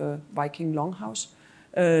reconstruction of a Viking longhouse.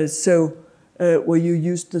 Where you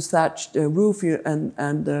use the thatched roof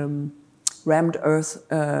and rammed earth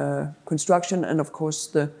construction, and of course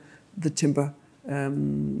the timber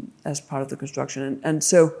as part of the construction. And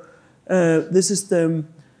so this is the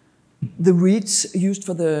reeds used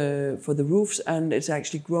for the roofs, and it's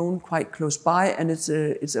actually grown quite close by, and it's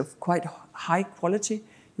of quite high quality.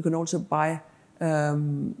 You can also buy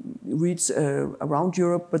reeds around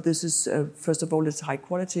Europe, but this is first of all, it's high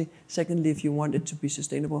quality. Secondly, if you want it to be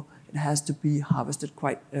sustainable, it has to be harvested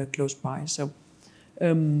quite close by. So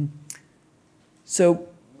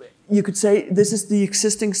you could say this is the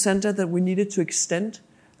existing center that we needed to extend,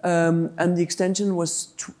 and the extension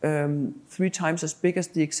was 3 times as big as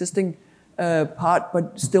the existing part,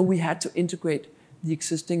 but still we had to integrate the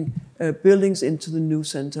existing buildings into the new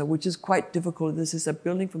center, which is quite difficult. This is a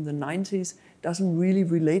building from the 90s, doesn't really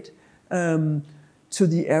relate to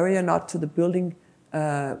the area, not to the building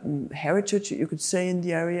heritage, you could say, in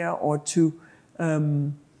the area, or to,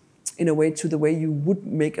 in a way, to the way you would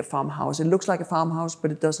make a farmhouse. It looks like a farmhouse,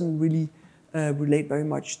 but it doesn't really relate very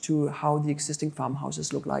much to how the existing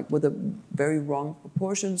farmhouses look like, with the very wrong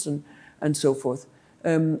proportions and so forth.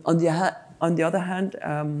 On the other hand,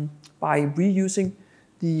 by reusing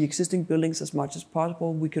the existing buildings as much as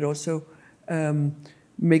possible, we could also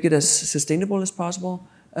make it as sustainable as possible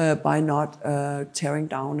by not tearing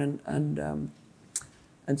down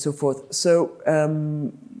and so forth. So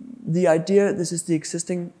the idea, this is the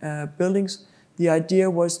existing buildings, the idea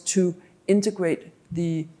was to integrate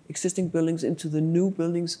the existing buildings into the new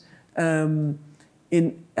buildings in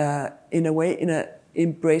a way, in a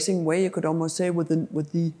embracing way, you could almost say, with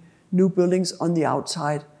the new buildings on the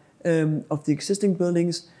outside of the existing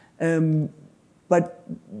buildings.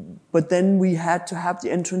 But then we had to have the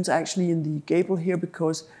entrance actually in the gable here,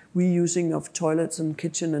 because reusing of toilets and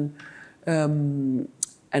kitchen and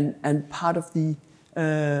part of the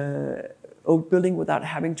old building without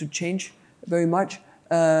having to change very much.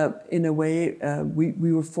 In a way,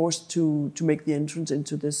 we were forced to make the entrance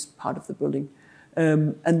into this part of the building.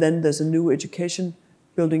 And then there's a new education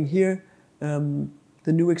building here,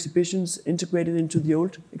 the new exhibitions integrated into the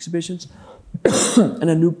old exhibitions, and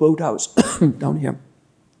a new boathouse down here.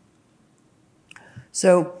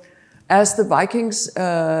 So, as the Vikings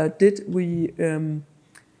did, we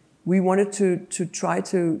wanted to try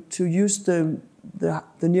to use the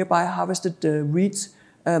nearby harvested reeds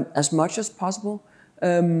as much as possible,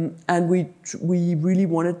 and we really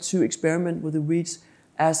wanted to experiment with the reeds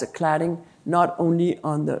as a cladding, not only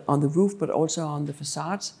on the roof but also on the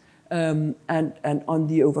facades and on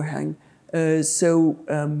the overhang. So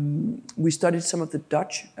we studied some of the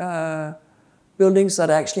Dutch buildings that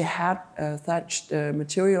actually had thatched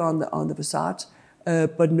material on the facades,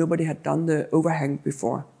 but nobody had done the overhang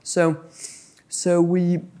before. So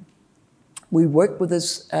we worked with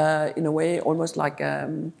this in a way almost like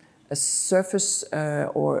a surface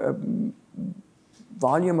or a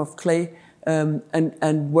volume of clay,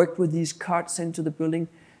 and worked with these cuts into the building,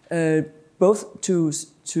 both to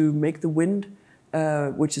make the wind,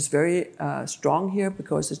 which is very strong here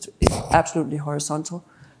because it's absolutely horizontal,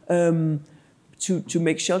 to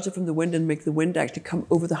make shelter from the wind and make the wind actually come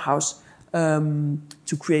over the house,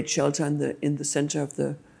 to create shelter in the center of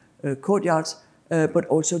the courtyards, but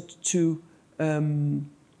also to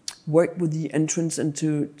work with the entrance and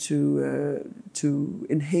to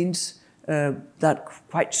enhance that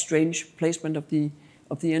quite strange placement of the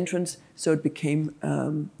entrance, so it became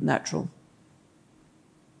natural.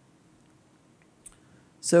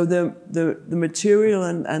 So the material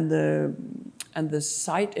and the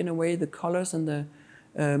site, in a way, the colors and the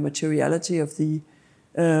materiality of the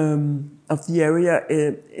area,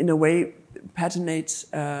 in a way, patinates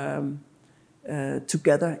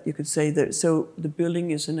together, you could say. That so the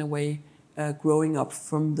building is in a way growing up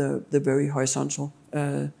from the very horizontal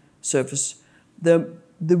surface. The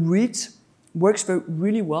reed works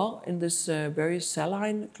really well in this very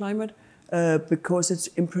saline climate because it's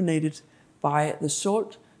impregnated by the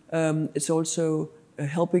salt. It's also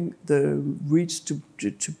helping the reeds to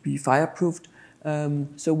be fireproofed.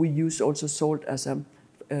 So we use also salt as a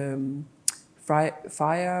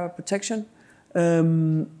fire protection.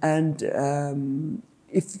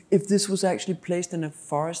 If this was actually placed in a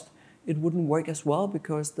forest, it wouldn't work as well,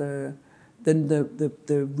 because then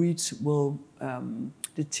the reeds will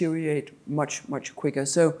deteriorate much quicker.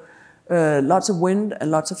 So lots of wind and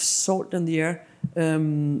lots of salt in the air,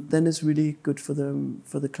 then it's really good for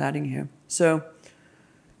the cladding here.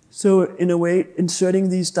 So in a way, inserting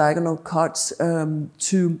these diagonal cuts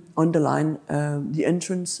to underline the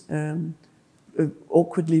entrance,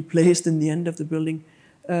 awkwardly placed in the end of the building,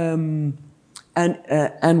 and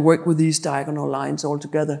work with these diagonal lines all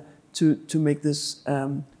together to make this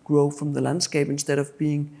grow from the landscape instead of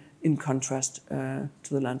being in contrast to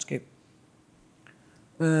the landscape.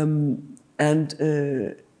 And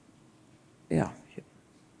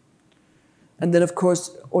then, of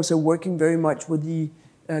course, also working very much with the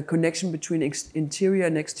connection between interior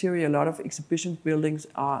and exterior. A lot of exhibition buildings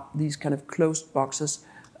are these kind of closed boxes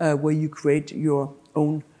where you create your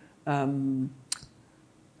own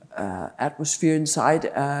atmosphere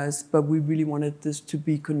inside, but we really wanted this to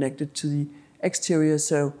be connected to the exterior,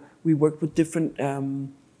 so we worked with different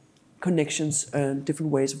connections and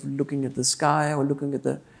different ways of looking at the sky or looking at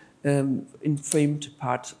the inframed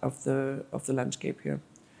part of the landscape here.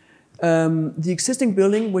 The existing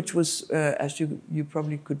building, which was, as you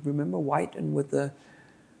probably could remember, white and with the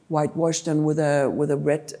whitewashed and with a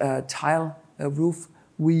red tile roof,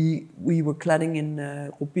 we were cladding in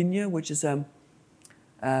Robinia, which is a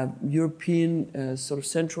European, sort of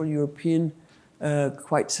Central European,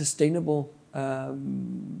 quite sustainable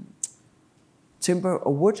timber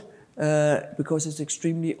or wood, because it's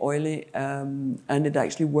extremely oily, and it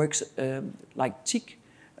actually works like teak,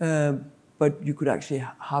 but you could actually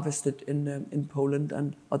harvest it in Poland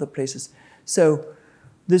and other places. So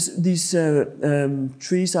these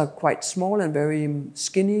trees are quite small and very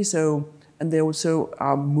skinny, and they also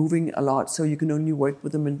are moving a lot, so you can only work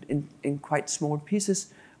with them in quite small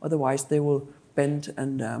pieces, otherwise they will bend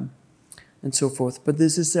and so forth. But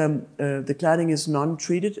this is the cladding is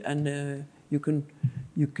non-treated, and you can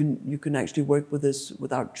actually work with this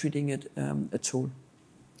without treating it at all.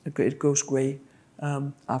 It goes grey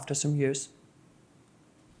after some years.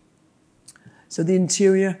 So the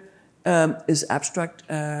interior is abstract,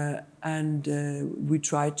 and we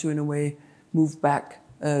try to, in a way, move back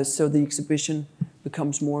so the exhibition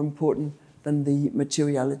becomes more important than the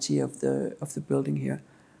materiality of the building here.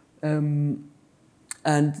 And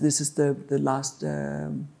this is the last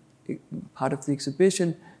part of the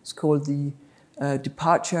exhibition. It's called the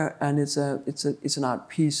Departure, and it's an art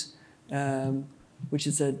piece, which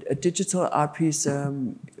is a digital art piece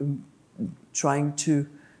trying to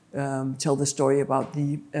tell the story about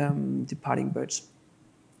the departing birds.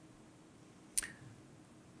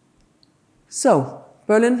 So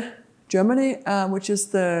Berlin, Germany, which is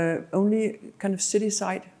the only kind of city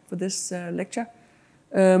site for this lecture.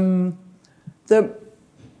 The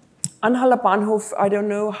Anhalter Bahnhof, I don't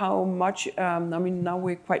know how much, I mean, now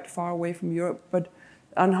we're quite far away from Europe, but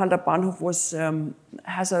Anhalter Bahnhof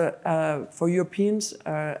has for Europeans,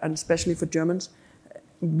 and especially for Germans,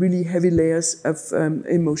 really heavy layers of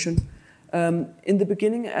emotion. In the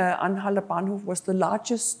beginning, Anhalter Bahnhof was the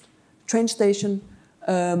largest train station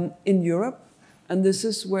in Europe, and this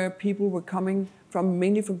is where people were coming from,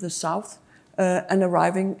 mainly from the south, and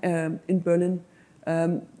arriving in Berlin.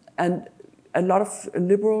 And a lot of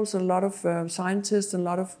liberals, a lot of scientists, a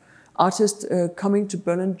lot of artists coming to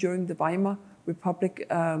Berlin during the Weimar Republic,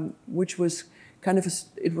 which was kind of a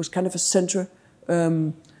center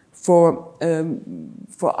for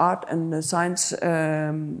art and science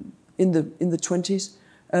in the 20s.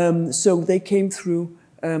 So they came through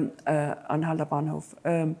Anhalter Bahnhof.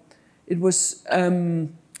 It was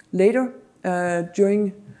later,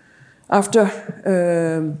 after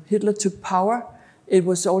Hitler took power, it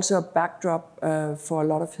was also a backdrop for a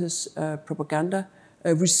lot of his propaganda,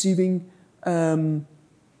 receiving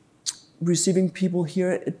people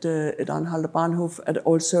here at Anhalter Bahnhof, and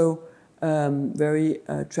also very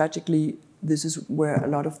tragically, this is where a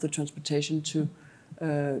lot of the transportation to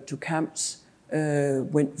camps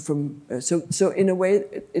went from. So in a way,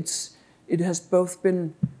 it has both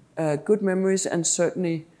been good memories and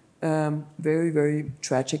certainly very, very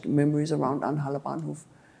tragic memories around Anhalter Bahnhof.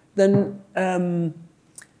 Then,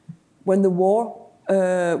 when the wall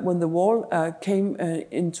came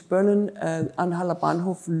into Berlin, Anhalter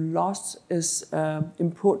Bahnhof lost its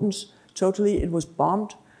importance totally. It was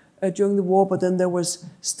bombed during the war, but then there was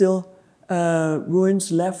still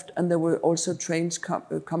ruins left, and there were also trains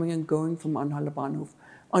coming and going from Anhalter Bahnhof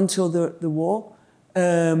until the war,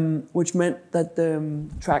 which meant that the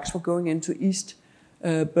tracks were going into East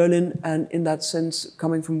Berlin, and in that sense,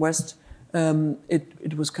 coming from West,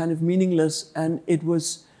 it was kind of meaningless, and it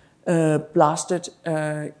was blasted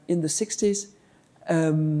in the 60s.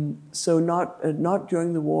 So not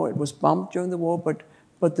during the war. It was bombed during the war, but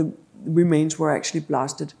the remains were actually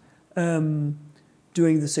blasted during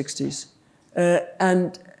the 60s.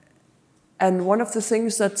 And one of the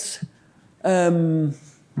things that's one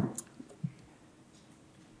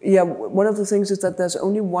of the things is that there's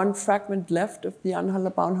only one fragment left of the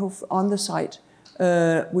Anhalter Bahnhof on the site,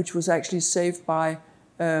 which was actually saved by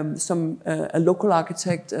a local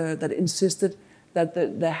architect that insisted that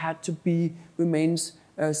there had to be remains,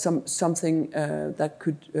 something that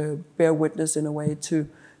could bear witness in a way to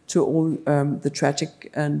all the tragic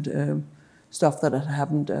and stuff that had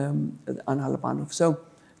happened at Anhalter Bahnhof. So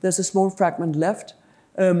there's a small fragment left,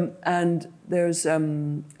 and there's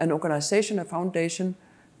an organization, a foundation,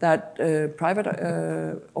 that private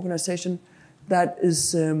organization that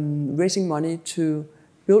is raising money to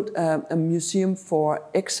build a museum for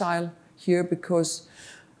exile here, because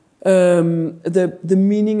the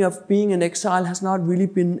meaning of being an exile has not really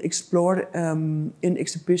been explored in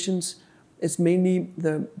exhibitions. It's mainly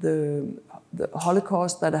the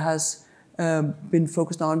Holocaust that has been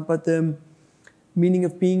focused on, but the meaning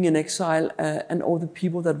of being in exile and all the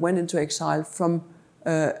people that went into exile from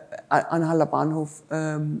Anhalter Bahnhof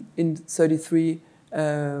in 1933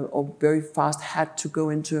 or very fast had to go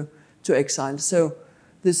into exile. So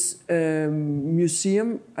this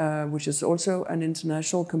museum, which is also an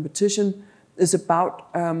international competition, is about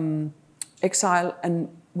exile and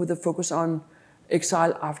with a focus on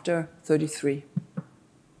exile after 33.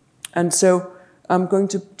 And so I'm going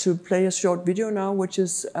to play a short video now, which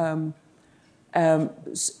is one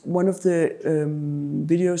of the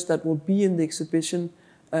videos that will be in the exhibition.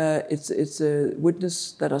 It's a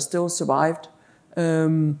witness that are still survived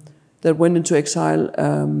that went into exile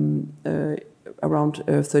around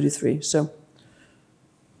 33. So.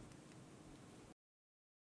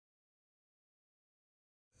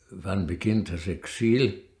 Wann beginnt das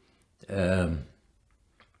Exil?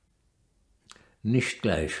 Nicht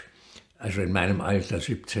gleich. Also in meinem Alter,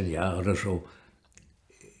 17 Jahre oder so,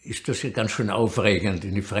 ist das ja ganz schön aufregend,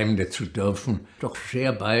 in die Fremde zu dürfen. Doch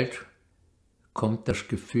sehr bald kommt das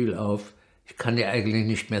Gefühl auf, ich kann ja eigentlich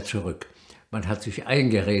nicht mehr zurück. Man hat sich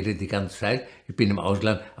eingeredet die ganze Zeit, ich bin im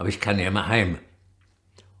Ausland, aber ich kann ja immer heim.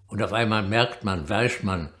 Und auf einmal merkt man, weiß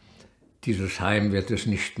man, dieses Heim wird es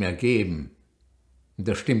nicht mehr geben. Und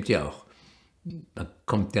das stimmt ja auch. Man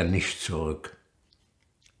kommt ja nicht zurück.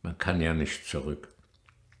 Man kann ja nicht zurück.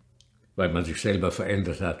 Weil man sich selber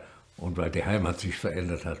verändert hat und weil die Heimat sich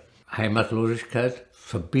verändert hat. Heimatlosigkeit,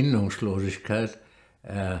 Verbindungslosigkeit,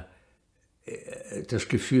 das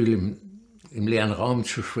Gefühl, im leeren Raum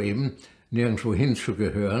zu schweben, nirgendwo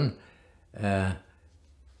hinzugehören.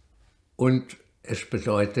 Und es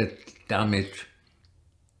bedeutet damit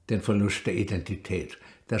den Verlust der Identität,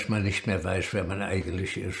 dass man nicht mehr weiß, wer man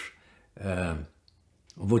eigentlich ist,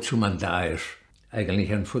 wozu man da ist.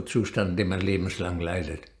 Eigentlich ein Zustand, den man lebenslang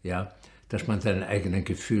leidet, ja? Dass man seinen eigenen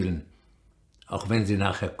Gefühlen, auch wenn sie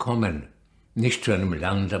nachher kommen, nicht zu einem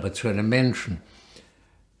Land, aber zu einem Menschen,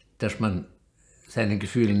 dass man seinen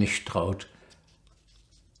Gefühlen nicht traut,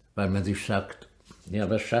 weil man sich sagt, ja,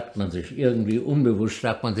 was sagt man sich? Irgendwie unbewusst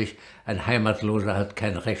sagt man sich, ein Heimatloser hat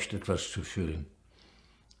kein Recht, etwas zu fühlen.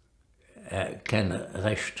 Kein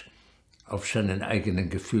Recht, auf seinen eigenen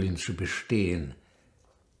Gefühlen zu bestehen.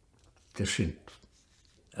 Das sind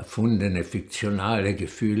erfundene, fiktionale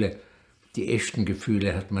Gefühle. Die echten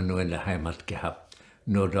Gefühle hat man nur in der Heimat gehabt.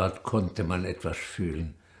 Nur dort konnte man etwas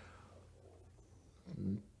fühlen.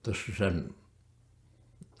 Das ist ein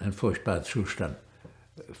furchtbarer Zustand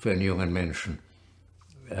für einen jungen Menschen,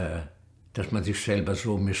 dass man sich selber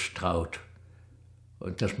so misstraut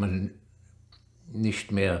und dass man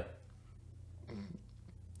nicht mehr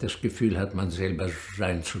das Gefühl hat, man selber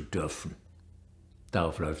sein zu dürfen.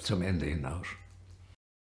 Darauf läuft es am Ende hinaus.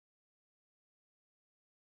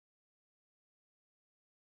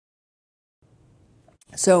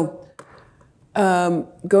 So,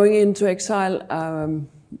 going into exile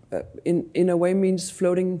in a way means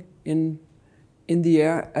floating in the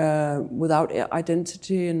air without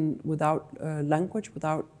identity and without language,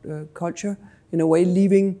 without culture, in a way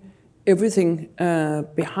leaving everything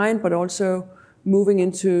behind, but also moving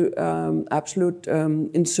into absolute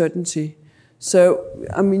uncertainty. So,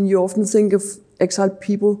 I mean, you often think of exiled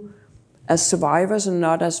people as survivors and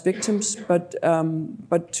not as victims, but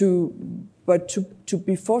to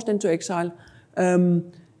be forced into exile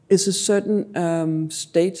is a certain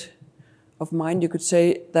state of mind, you could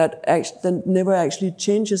say, that never actually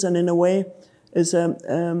changes, and in a way is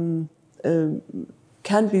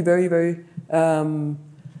can be very, very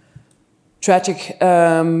tragic.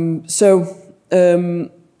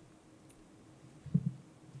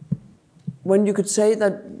 When you could say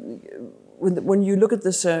that, when you look at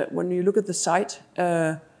this, when you look at the site,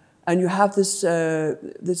 and you have this,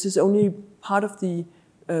 this is only part of the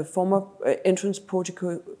former entrance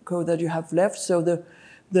portico that you have left. So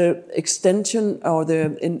the extension or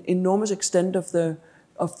the enormous extent of the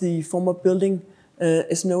former building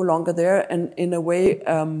is no longer there, and in a way,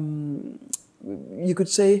 you could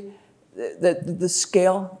say that the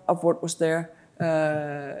scale of what was there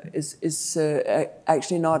is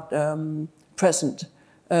actually not present,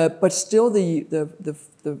 but still the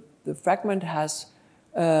fragment has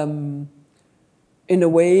in a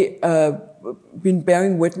way been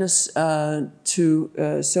bearing witness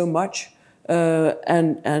to so much,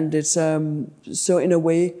 and it's so in a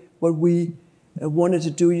way what we wanted to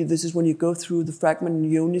do. This is when you go through the fragment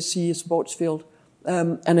and you only see a sports field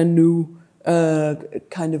and a new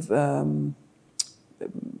kind of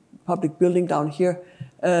public building down here,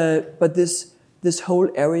 but this whole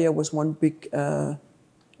area was one big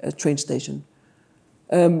train station.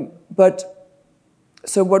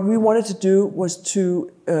 So what we wanted to do was to,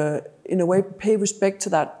 in a way, pay respect to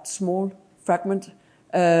that small fragment,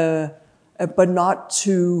 but not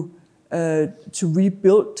to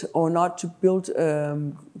rebuild or not to build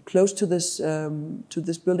close to this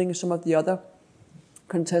building. Some of the other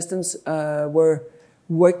contestants were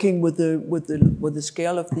working with the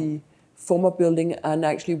scale of the former building and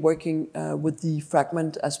actually working with the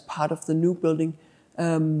fragment as part of the new building.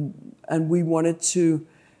 And we wanted to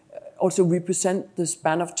also represent the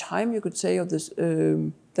span of time, you could say, of this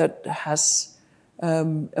that has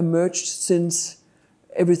emerged since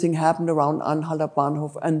everything happened around Anhalter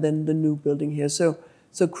Bahnhof and then the new building here. So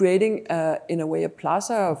creating, in a way, a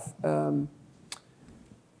plaza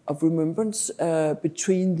of remembrance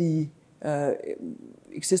between the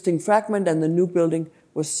existing fragment and the new building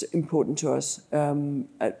was important to us,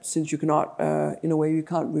 since you cannot, in a way, you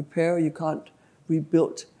can't repair, you can't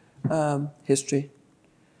rebuild history.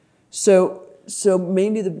 So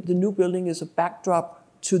mainly the new building is a backdrop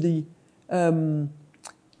to the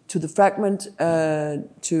fragment,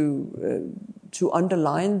 to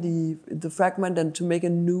underline the fragment and to make a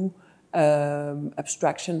new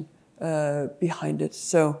abstraction behind it.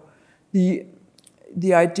 So the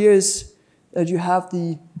idea is that you have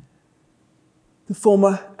the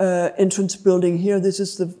former entrance building here. This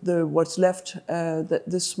is the what's left,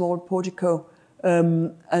 this small portico,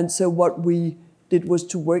 and so what we did was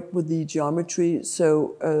to work with the geometry.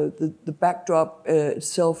 So the backdrop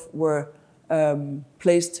itself were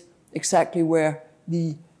placed exactly where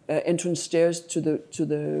the entrance stairs to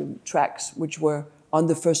the tracks, which were on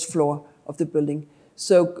the first floor of the building.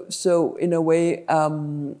 So in a way,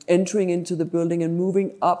 entering into the building and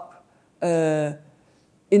moving up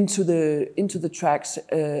into the tracks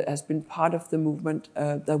has been part of the movement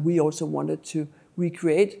that we also wanted to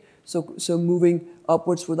recreate. So moving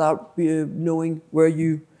upwards without knowing where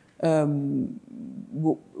you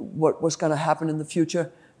what was going to happen in the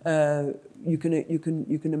future, you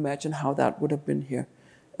can imagine how that would have been here.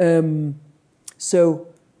 So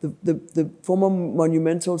the former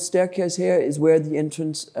monumental staircase here is where the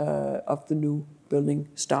entrance of the new building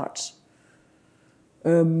starts.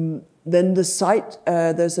 Then the site,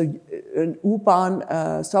 there's an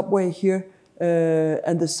U-Bahn subway here,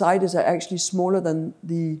 and the site is actually smaller than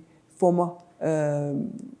the former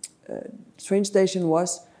train station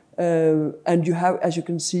was. And you have, as you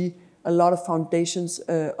can see, a lot of foundations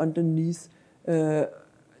underneath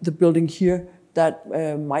the building here that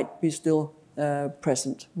might be still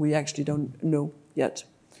present. We actually don't know yet.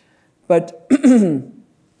 But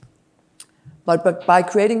but by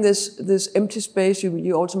creating this empty space,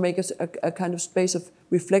 you also make a kind of space of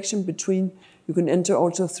reflection between. You can enter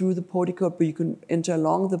also through the portico, but you can enter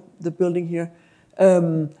along the building here.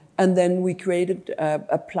 And then we created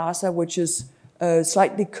a plaza which is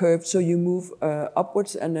slightly curved, so you move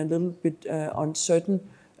upwards and a little bit uncertain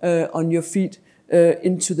on your feet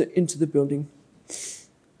into the building.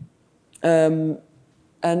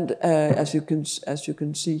 And as you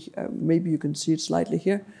can see, maybe you can see it slightly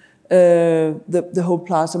here. The whole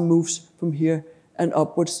plaza moves from here and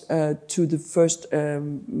upwards to the first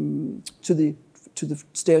to the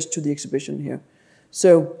stairs to the exhibition here.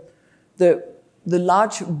 So the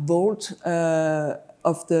large vault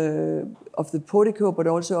of the portico, but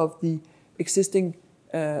also of the existing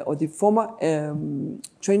or the former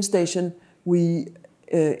train station, we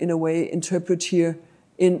in a way interpret here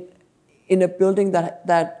in a building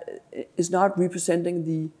that is not representing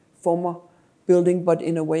the former building, but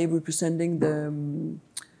in a way representing the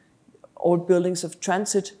old buildings of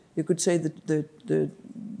transit. You could say the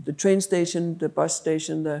train station, the bus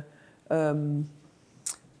station, the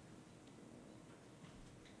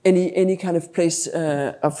any kind of place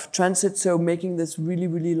of transit. So making this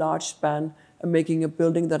really large span and making a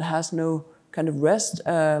building that has no kind of rest,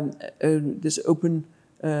 this open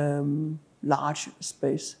large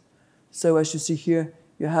space. So as you see here,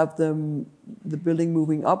 you have the building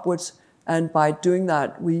moving upwards, and by doing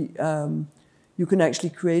that, you can actually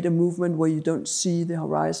create a movement where you don't see the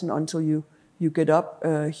horizon until you get up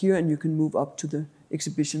here, and you can move up to the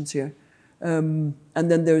exhibitions here. And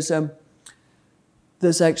then there's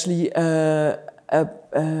actually a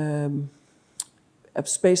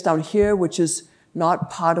space down here which is not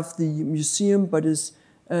part of the museum, but is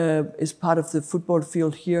part of the football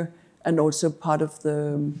field here, and also part of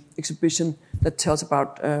the exhibition that tells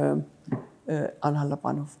about Anhalter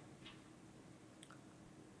Bahnhof.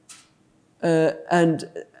 And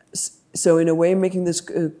so in a way, making this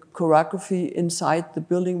choreography inside the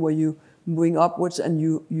building where you moving upwards and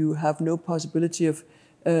you have no possibility of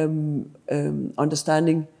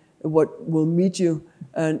understanding what will meet you,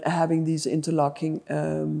 and having these interlocking,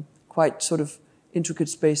 quite sort of intricate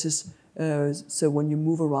spaces. So when you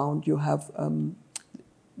move around, you have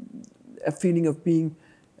a feeling of being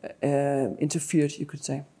interfered, you could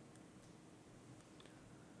say.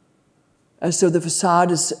 So the facade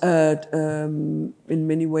is in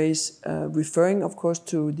many ways referring, of course,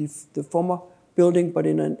 to the former building, but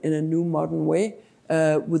in a new modern way,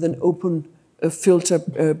 with an open filter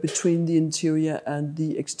between the interior and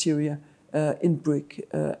the exterior in brick.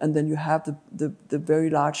 And then you have the very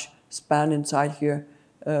large span inside here,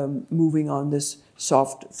 moving on this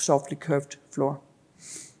softly curved floor.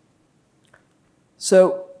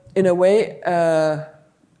 So in a way,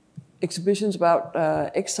 exhibitions about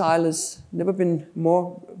exile has never been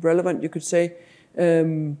more relevant, you could say.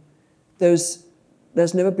 There's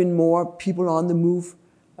never been more people on the move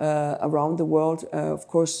around the world. Of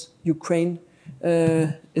course, Ukraine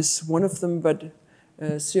is one of them, but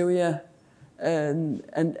Syria and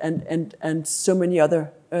so many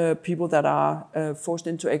other people that are forced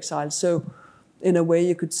into exile. So in a way,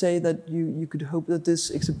 you could say that you could hope that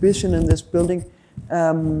this exhibition and this building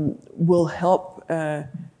will help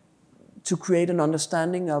to create an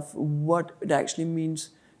understanding of what it actually means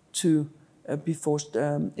to be forced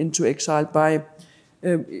into exile by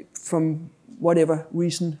from whatever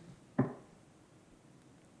reason.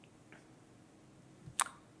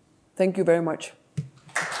 Thank you very much.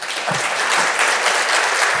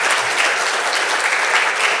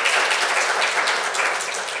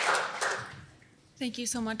 Thank you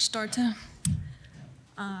so much, Dorte.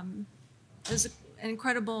 It was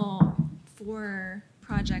incredible 4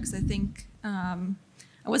 projects. I think I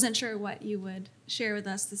wasn't sure what you would share with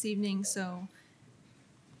us this evening, so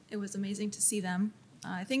it was amazing to see them.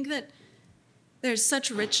 I think that there's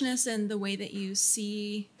such richness in the way that you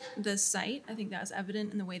see the site. I think that was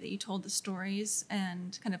evident in the way that you told the stories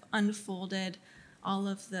and kind of unfolded all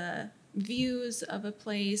of the views of a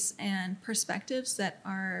place and perspectives that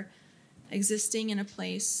are existing in a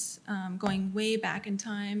place, going way back in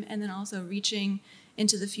time, and then also reaching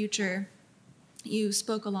into the future. You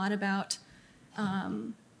spoke a lot about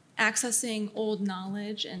accessing old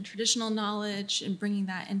knowledge and traditional knowledge and bringing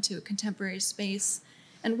that into a contemporary space.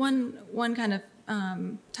 And one kind of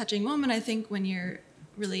touching moment, I think, when you're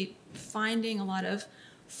really finding a lot of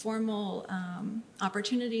formal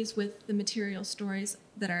opportunities with the material stories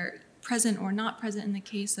that are present or not present in the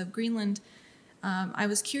case of Greenland. I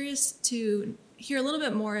was curious to hear a little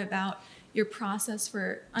bit more about your process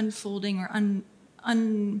for unfolding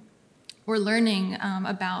or learning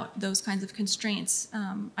about those kinds of constraints.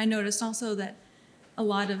 I noticed also that a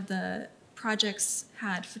lot of the projects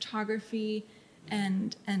had photography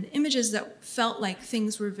and images that felt like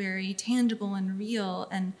things were very tangible and real,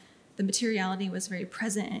 and the materiality was very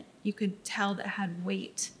present. You could tell that had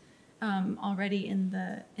weight already in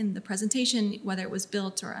the presentation, whether it was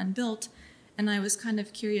built or unbuilt. And I was kind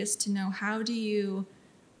of curious to know, how do you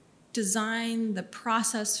design the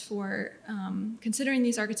process for considering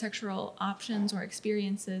these architectural options or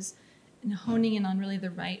experiences and honing in on really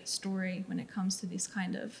the right story when it comes to these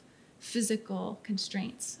kind of physical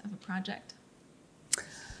constraints of a project?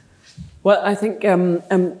 Well, I think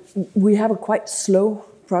we have a quite slow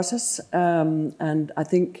process, and I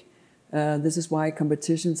think this is why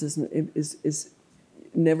competitions is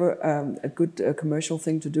never a good commercial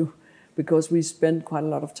thing to do, because we spend quite a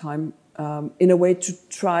lot of time in a way to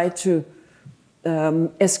try to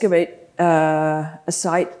excavate a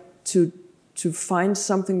site to find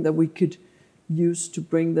something that we could use to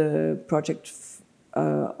bring the project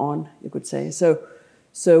on, you could say. So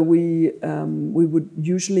we would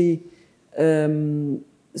usually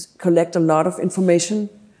collect a lot of information.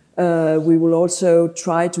 We will also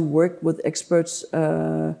try to work with experts.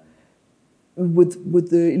 With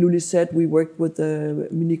the Ilulissat, we worked with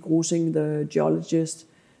Monique Rosing, the geologist.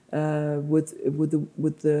 With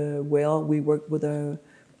the whale, we worked with a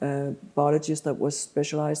biologist that was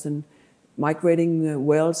specialized in migrating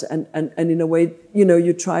whales. And in a way,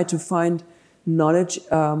 you try to find knowledge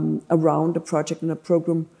around a project and a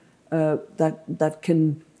program that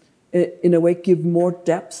can, in a way, give more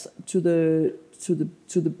depth to the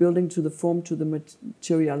building, to the form, to the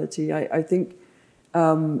materiality. I think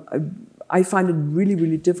I find it really,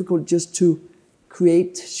 really difficult just to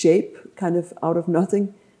create shape kind of out of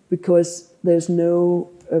nothing, because there's no,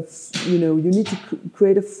 you need to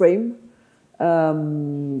create a frame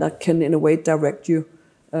that can, in a way, direct you.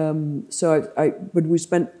 But we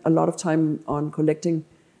spent a lot of time on collecting,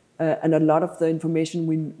 and a lot of the information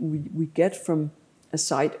we get from a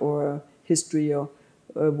site or a history or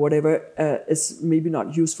whatever is maybe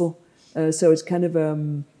not useful. So it's kind of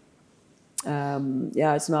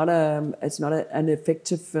it's not an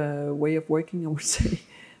effective way of working, I would say.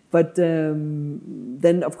 But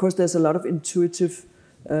then, of course, there's a lot of intuitive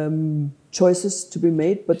choices to be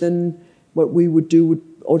made. But then what we would do would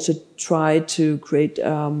also try to create,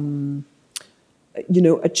 a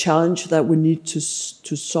challenge that we need to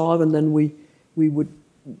solve. And then we would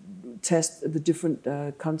test the different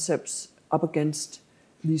concepts up against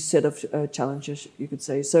these set of challenges, you could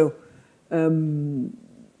say. So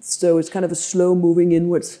it's kind of a slow moving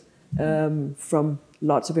inwards from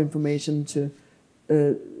lots of information to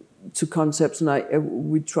concepts, and I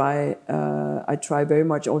try very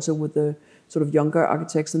much also with the sort of younger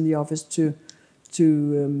architects in the office to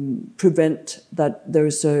prevent that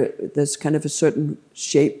there's kind of a certain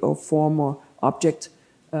shape or form or object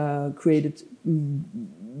created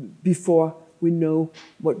before we know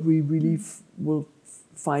what we really will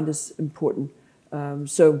find as important.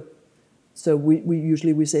 So we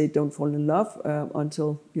usually say don't fall in love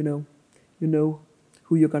until you know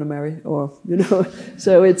who you're going to marry, or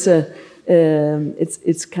So it's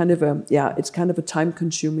kind of a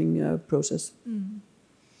time-consuming process. Mm.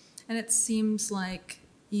 And it seems like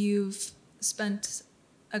you've spent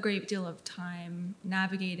a great deal of time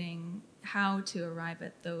navigating how to arrive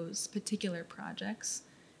at those particular projects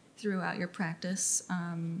throughout your practice,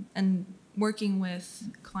 and working with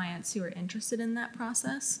clients who are interested in that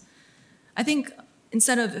process. I think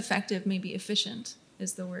instead of effective, maybe efficient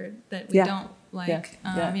is the word that we don't like.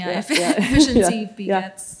 Efficiency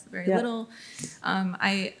begets very little.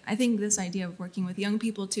 I think this idea of working with young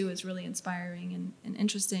people too is really inspiring and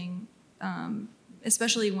interesting,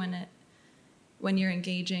 especially when you're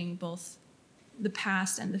engaging both the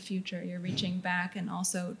past and the future. You're reaching back and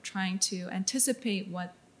also trying to anticipate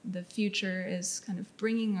what the future is kind of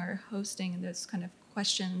bringing or hosting, those kind of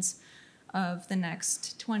questions of the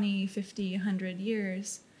next 20, 50, 100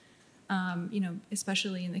 years.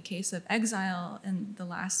 Especially in the case of exile and the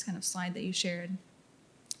last kind of slide that you shared,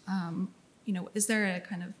 is there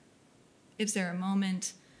a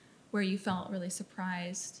moment where you felt really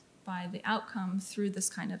surprised by the outcome through this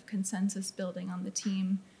kind of consensus building on the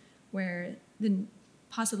team, where the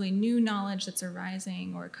possibly new knowledge that's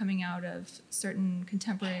arising or coming out of certain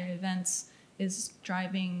contemporary events is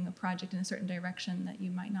driving a project in a certain direction that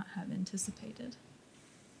you might not have anticipated?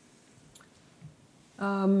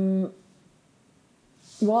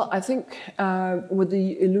 Well, I think with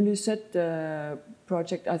the Illulisset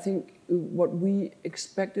project, I think what we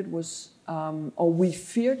expected was, or we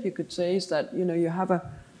feared, you could say, is that you have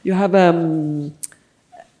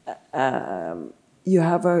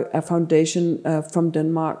a foundation from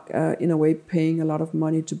Denmark, in a way, paying a lot of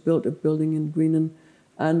money to build a building in Greenland,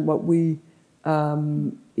 and what we,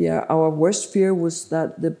 our worst fear was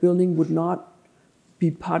that the building would not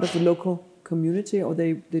be part of the local community, or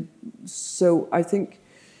so I think.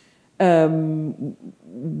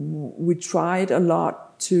 We tried a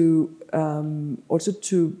lot to also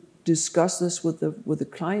to discuss this with the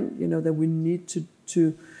client. That we need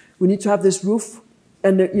to have this roof,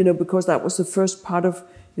 and because that was the first part of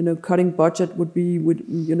cutting budget would be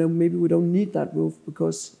maybe we don't need that roof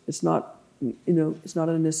because it's not it's not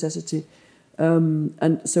a necessity,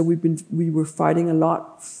 and so we were fighting a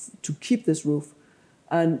lot to keep this roof,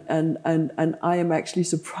 and I am actually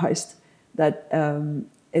surprised that.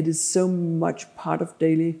 It is so much part of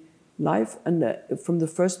daily life, and from the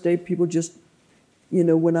first day, people just,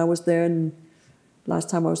 when I was there, and last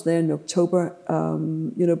time I was there in October,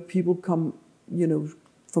 people come,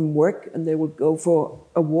 from work, and they would go for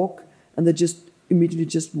a walk, and they just immediately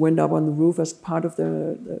just went up on the roof as part of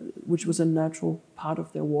which was a natural part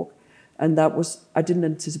of their walk, and I didn't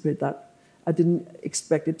anticipate that. I didn't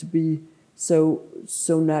expect it to be so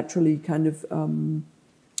naturally kind of.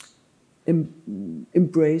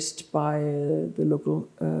 Embraced by the local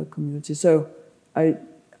community. So I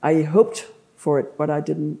hoped for it, but I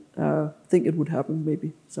didn't think it would happen.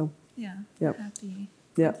 Maybe so. Happy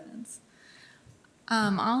coincidence.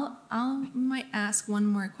 I might ask one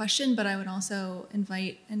more question, but I would also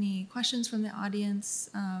invite any questions from the audience.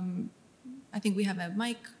 I think we have a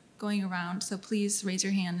mic going around, so please raise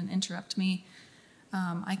your hand and interrupt me.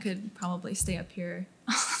 I could probably stay up here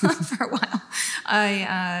for a while.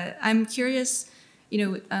 I'm curious,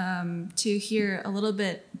 to hear a little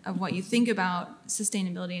bit of what you think about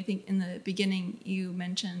sustainability. I think in the beginning you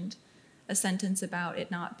mentioned a sentence about it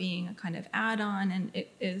not being a kind of add-on, and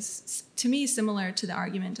it is, to me, similar to the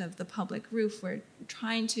argument of the public roof. We're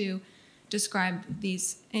trying to describe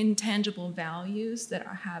these intangible values that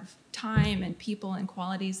have time and people and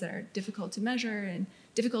qualities that are difficult to measure and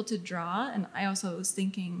difficult to draw. And I also was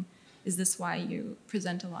thinking, is this why you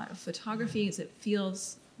present a lot of photography? Is it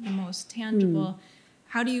feels the most tangible?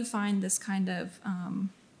 How do you find this kind of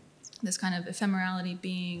ephemerality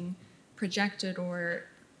being projected or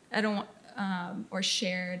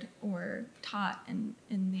shared or taught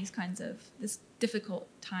in these kinds of this difficult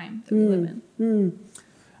time that we live in?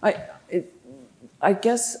 I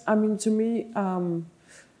guess, to me,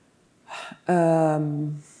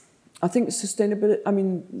 I think sustainability,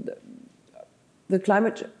 the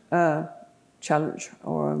climate challenge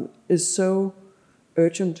is so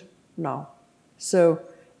urgent now. So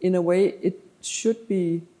in a way, it should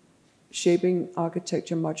be shaping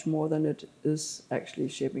architecture much more than it is actually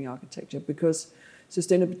shaping architecture, because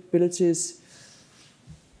sustainability is,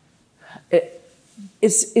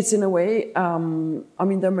 it's in a way, I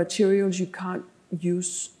mean, there are materials you can't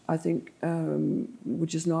use, I think,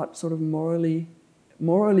 which is not sort of morally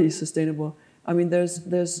sustainable. I mean,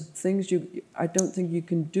 there's things I don't think you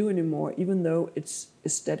can do anymore, even though it's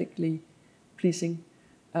aesthetically pleasing,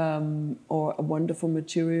 or a wonderful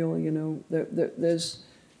material. You know,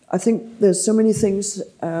 I think there's so many things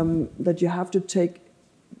that you have to take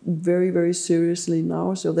very, very seriously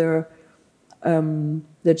now. So there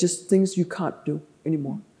are just things you can't do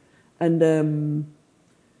anymore, and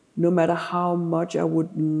no matter how much I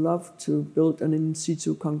would love to build an in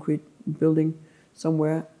situ concrete building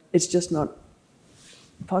somewhere, it's just not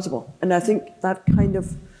possible. And I think that kind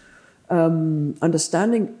of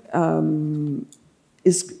understanding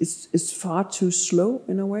is far too slow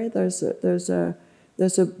in a way. There's a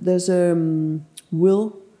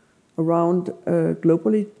will around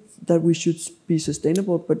globally that we should be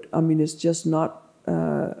sustainable, but I mean it's just not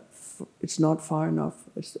it's not far enough.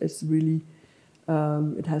 It's really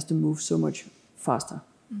it has to move so much faster,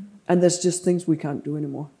 and there's just things we can't do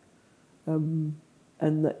anymore. And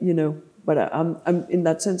you know, but I'm in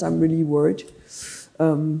that sense I'm really worried.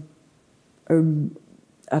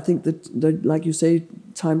 I think that like you say,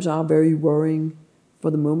 times are very worrying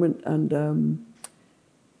for the moment, and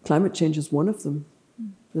climate change is one of them.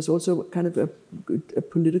 There's also kind of a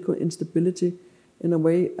political instability in a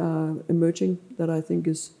way emerging that I think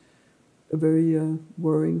is very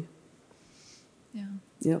worrying. Yeah.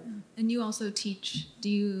 Yeah. And you also teach.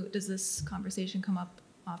 Does this conversation come up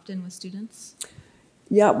often with students?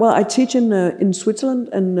 Yeah. Well, I teach in Switzerland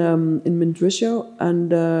and in Mandrup,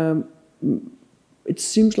 and it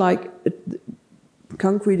seems like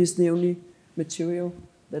concrete is the only material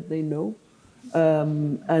that they know,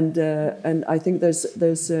 and I think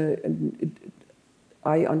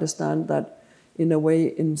I understand that in a way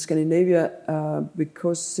in Scandinavia,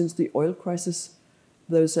 because since the oil crisis,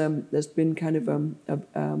 there's been kind of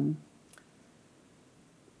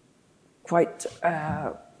quite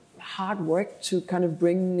hard work to kind of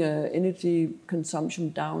bring energy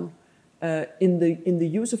consumption down in the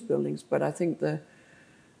use of buildings. But I think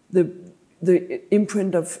the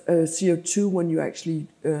imprint of CO2 when you actually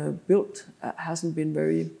built hasn't been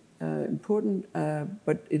very important,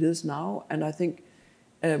 but it is now. And I think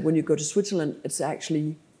when you go to Switzerland, it's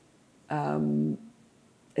actually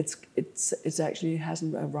it's actually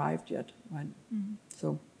hasn't arrived yet, right? Mm-hmm.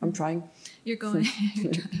 So I'm trying. You're going.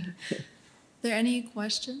 You're trying. Are there any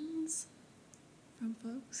questions from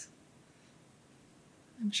folks?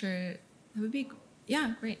 I'm sure that would be.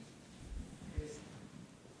 Yeah, great.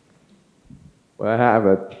 Well, I have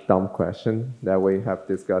a dumb question that we have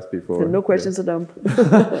discussed before. No questions are dumb.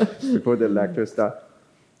 Before the lecture start.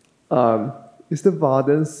 Is the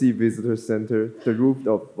Wadensee Visitor Center, the roof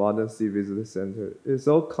of Wadensee Visitor Center, is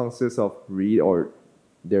all consists of reed, or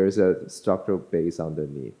there is a structural base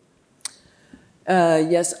underneath?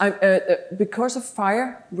 Yes, because of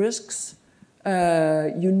fire risks,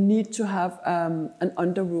 you need to have an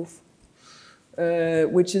under roof,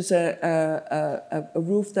 which is a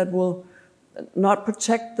roof that will not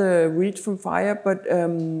protect the reed from fire, but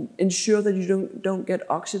ensure that you don't get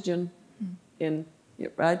oxygen in,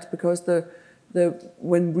 right? Because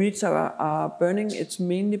when reeds are burning, it's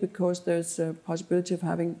mainly because there's a possibility of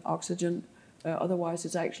having oxygen. Otherwise,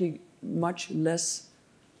 it's actually much less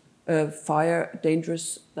fire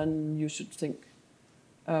dangerous than you should think.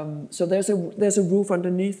 So there's a roof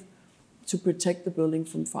underneath to protect the building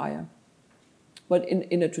from fire. But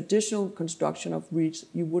in a traditional construction of reeds,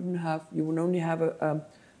 you would only have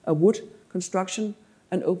a wood construction,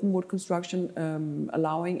 an open wood construction,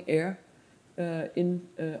 allowing air in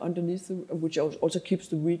underneath, which also keeps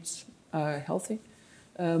the reeds healthy.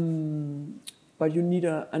 But you need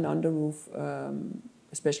an under roof,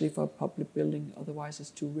 especially for a public building. Otherwise, it's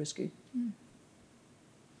too risky. Mm.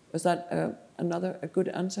 Was that a good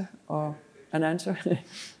answer or an answer?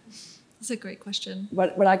 That's a great question.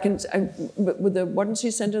 But with the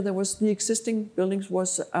Wadensee Center, the existing buildings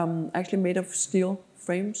was actually made of steel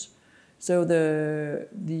frames, so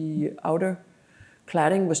the outer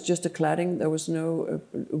cladding was just a cladding. There was no,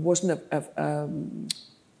 it wasn't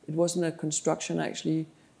a construction actually.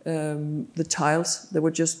 The tiles, they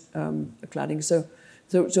were just a cladding. So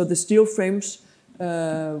the steel frames,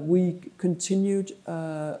 we continued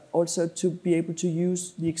also to be able to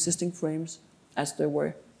use the existing frames as they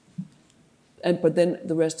were. but then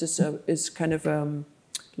the rest is kind of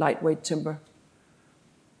lightweight timber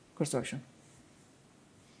construction.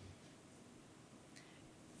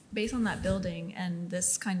 Based on that building and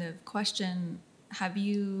this kind of question, have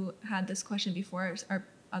you had this question before? Are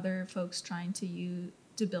other folks trying to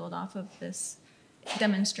build off of this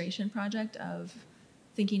demonstration project of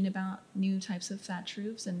thinking about new types of thatch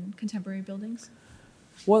roofs and contemporary buildings?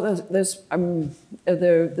 Well, there's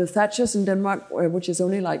the thatchers in Denmark, which is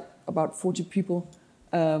only like about 40 people.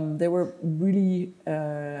 They were really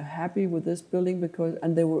happy with this building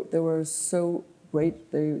and they were so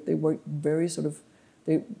great. They worked very sort of.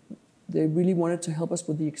 They really wanted to help us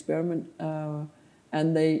with the experiment,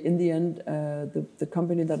 and in the end, the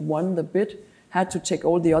company that won the bid had to take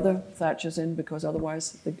all the other thatchers in because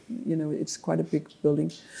otherwise, it's quite a big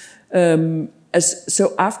building.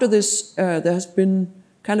 So after this, there has been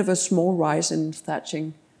kind of a small rise in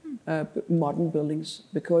thatching modern buildings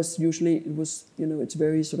because usually it was, it's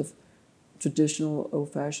very sort of traditional,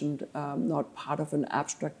 old-fashioned, not part of an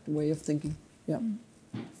abstract way of thinking. Yeah.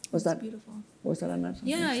 Was that beautiful? Was that an answer?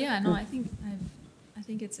 Yeah. No, I think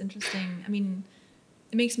it's interesting. I mean,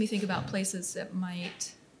 it makes me think about places that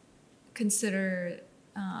might consider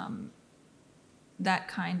that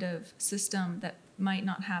kind of system that might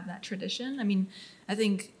not have that tradition. I mean, I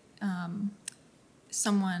think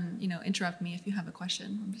someone, interrupt me if you have a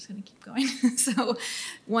question. I'm just going to keep going. So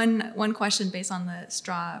one question based on the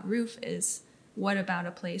straw roof is, what about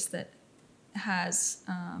a place that has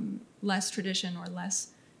less tradition or less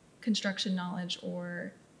construction knowledge,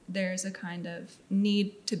 or there's a kind of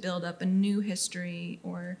need to build up a new history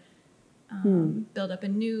or build up a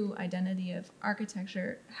new identity of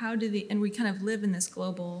architecture? How do and we kind of live in this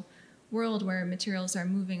global world where materials are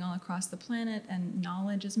moving all across the planet and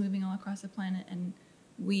knowledge is moving all across the planet, and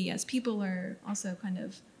we as people are also kind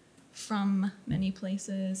of from many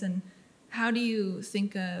places. And how do you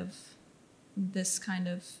think of this kind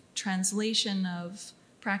of translation of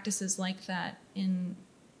practices like that in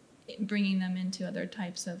bringing them into other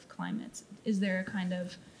types of climates? Is there a kind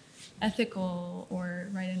of ethical or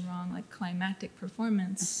right and wrong, like climatic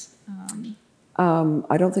performance?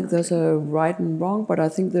 I don't think there's a right and wrong, but I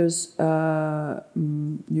think there's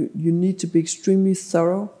you need to be extremely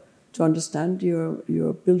thorough to understand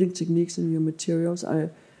your building techniques and your materials. I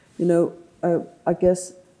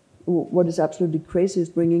guess what is absolutely crazy is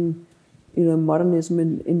bringing modernism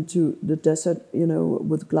into the desert,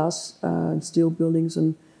 with glass and steel buildings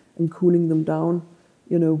and cooling them down.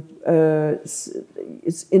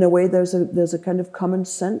 It's in a way there's a kind of common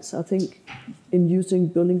sense, I think, in using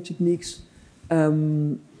building techniques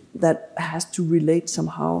that has to relate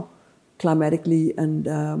somehow climatically, and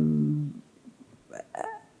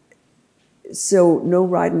so no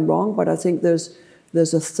right and wrong, but I think there's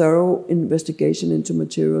a thorough investigation into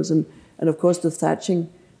materials, and of course the thatching.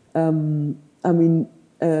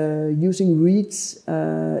 Using reeds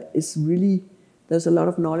is really, there's a lot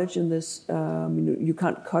of knowledge in this. You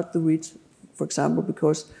can't cut the reeds, for example,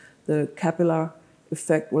 because the capillary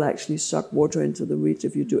effect will actually suck water into the reeds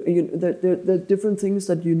if you do. There are different things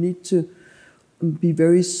that you need to be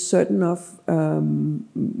very certain of,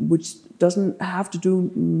 which doesn't have to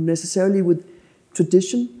do necessarily with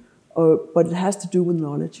tradition, but it has to do with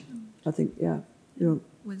knowledge, I think, yeah.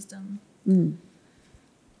 Wisdom.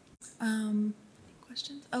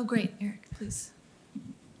 Questions? Oh, great. Eric, please.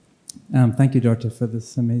 Thank you, Dorte, for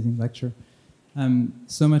this amazing lecture.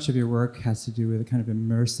 So much of your work has to do with a kind of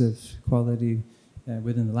immersive quality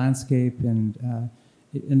within the landscape, and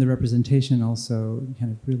in the representation also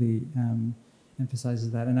kind of really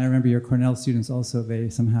emphasizes that. And I remember your Cornell students also, they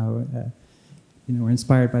somehow were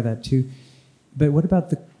inspired by that too. But what about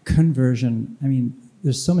the conversion? I mean,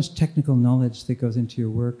 there's so much technical knowledge that goes into your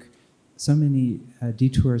work, so many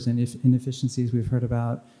detours and inefficiencies we've heard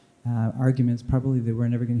about, arguments probably that we're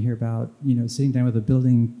never going to hear about, sitting down with a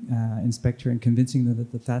building inspector and convincing them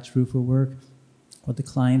that the thatch roof will work, or the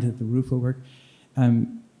client that the roof will work. But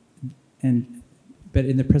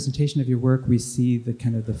in the presentation of your work, we see the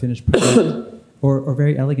kind of the finished product, or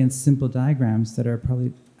very elegant, simple diagrams that are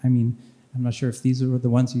probably, I'm not sure if these were the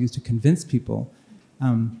ones you used to convince people.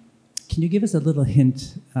 Can you give us a little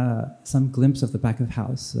hint, some glimpse of the back of the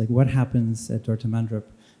house? Like what happens at Dorte Mandrup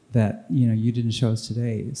that you didn't show us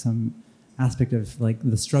today? Some aspect of like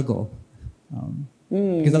the struggle,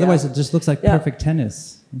 because otherwise it just looks like perfect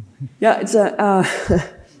tennis. Yeah,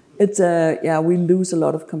 we lose a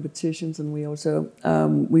lot of competitions, and we also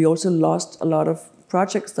lost a lot of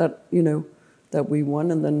projects that that we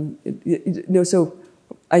won, and then so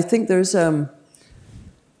I think there's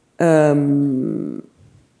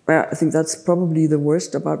I think that's probably the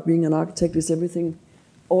worst about being an architect, is everything,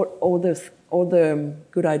 all all the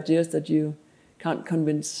good ideas that you can't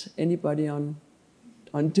convince anybody on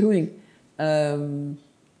doing.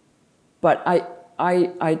 But I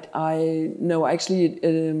no, actually,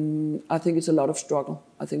 I think it's a lot of struggle.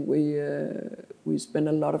 I think we spend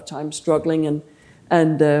a lot of time struggling,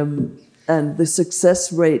 and the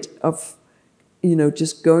success rate of, you know,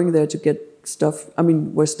 just going there to get stuff, I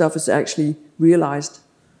mean, where stuff is actually realized,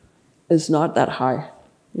 is not that high,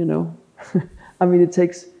 you know. I mean, it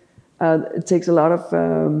takes a lot of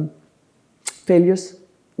failures.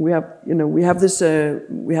 We have this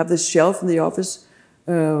shelf in the office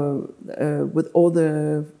with all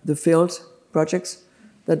the failed projects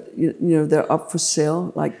that you know they're up for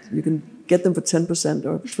sale. Like you can get them for 10%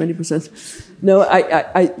 or 20%. No,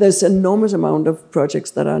 there's an enormous amount of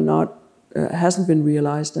projects that are not hasn't been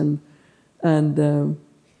realized, and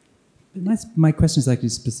my question is actually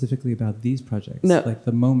specifically about these projects. No. Like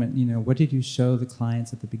the moment, you know, what did you show the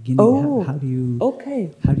clients at the beginning? Oh, how do you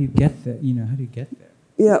okay. How do you get there? You know, how do you get there?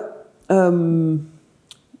 Yeah,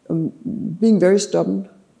 being very stubborn,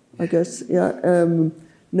 I guess. Yeah.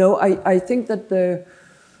 No, I think that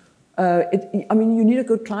I mean, you need a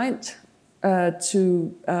good client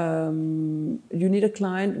you need a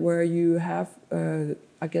client where you have, I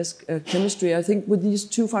guess, chemistry. I think with these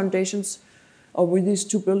two foundations, or with these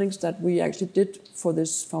two buildings that we actually did for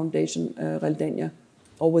this foundation, Realdania,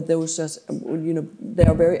 or with those, you know, they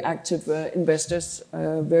are very active investors,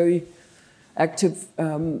 very active,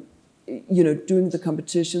 you know, doing the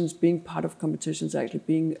competitions, being part of competitions, actually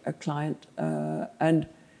being a client. And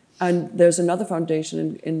there's another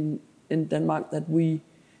foundation in Denmark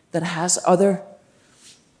that has other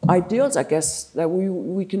ideals, I guess, that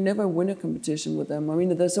we can never win a competition with them. I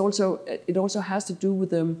mean, it also has to do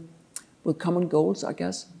with common goals, I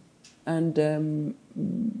guess. And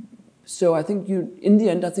so I think in the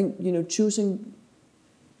end, I think, you know, choosing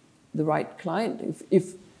the right client,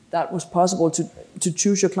 if that was possible to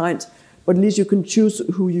choose your clients, but at least you can choose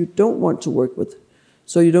who you don't want to work with.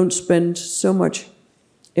 So you don't spend so much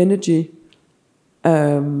energy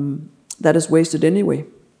that is wasted anyway.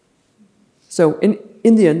 So in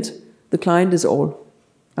the end, the client is all.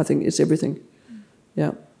 I think it's everything.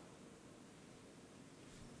 Yeah.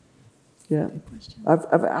 Yeah.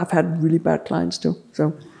 I've had really bad clients too.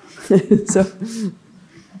 So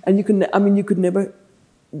and you could never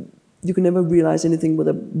realize anything with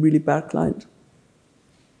a really bad client.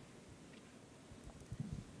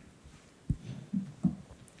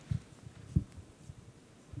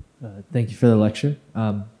 Thank you for the lecture.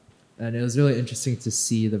 And it was really interesting to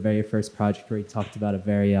see the very first project where you talked about a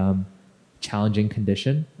very challenging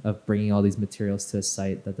condition of bringing all these materials to a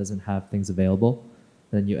site that doesn't have things available.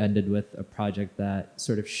 Then you ended with a project that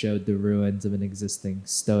sort of showed the ruins of an existing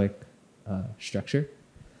Stoic structure.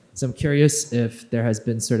 So I'm curious if there has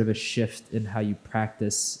been sort of a shift in how you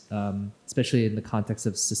practice, especially in the context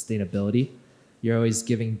of sustainability. You're always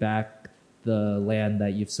giving back the land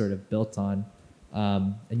that you've sort of built on.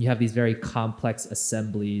 And you have these very complex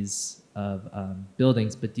assemblies of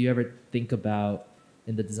buildings, but do you ever think about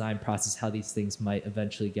in the design process how these things might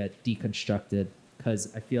eventually get deconstructed?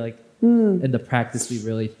 Because I feel like in the practice we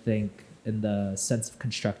really think in the sense of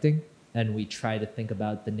constructing, and we try to think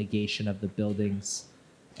about the negation of the building's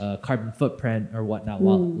carbon footprint or whatnot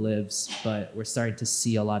while it lives, but we're starting to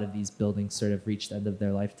see a lot of these buildings sort of reach the end of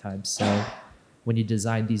their lifetime. So when you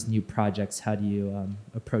design these new projects, how do you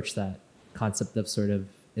approach that concept of sort of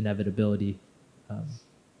inevitability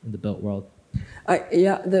in the built world?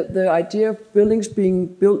 The idea of buildings being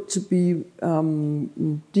built to be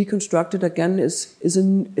deconstructed again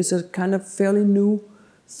is a kind of fairly new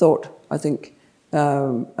thought, I think,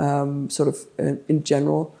 sort of in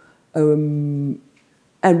general, and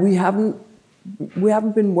we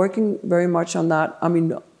haven't been working very much on that. I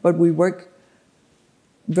mean, but we work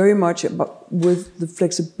very much with the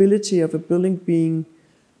flexibility of a building being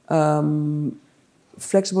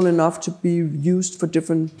flexible enough to be used for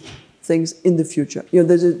different things in the future. You know,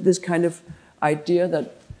 there's this kind of idea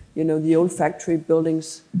that, you know, the old factory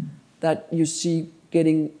buildings that you see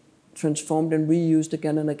getting transformed and reused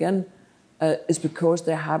again and again is because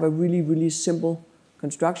they have a really, really simple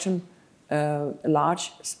construction,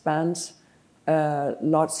 large spans,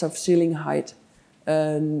 lots of ceiling height,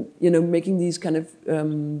 and, you know, making these kind of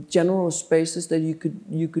general spaces that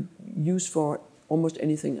you could use for almost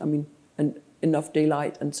anything. I mean, and enough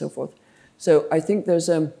daylight and so forth. So I think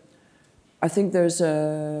I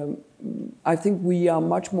think we are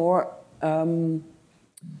much more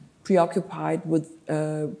preoccupied with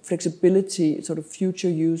flexibility, sort of future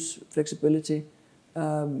use flexibility,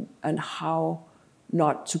 and how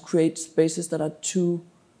not to create spaces that are too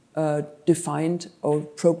defined or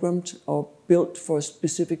programmed or built for a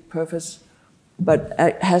specific purpose, but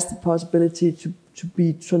has the possibility to be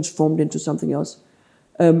transformed into something else.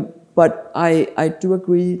 But I do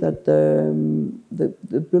agree that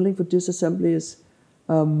the building for disassembly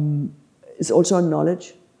is also a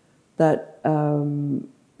knowledge that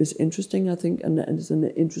is interesting, I think, and is an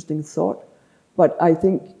interesting thought. But I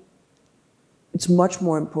think it's much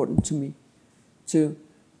more important to me to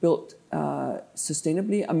build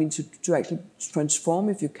sustainably. I mean, to actually transform,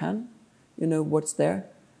 if you can, what's there,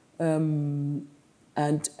 and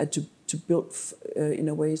to build in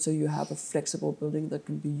a way so you have a flexible building that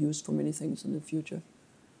can be used for many things in the future,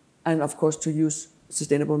 and of course to use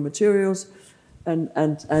sustainable materials and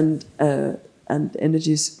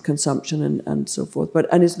energy consumption and so forth.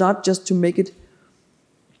 And it's not just to make it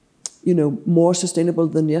more sustainable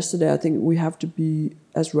than yesterday. I think we have to be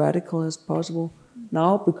as radical as possible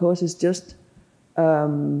now, because it's just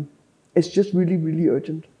really, really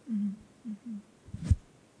urgent. Mm-hmm. Mm-hmm.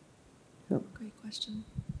 Yeah. Great question.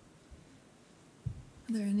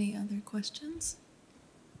 Are there any other questions?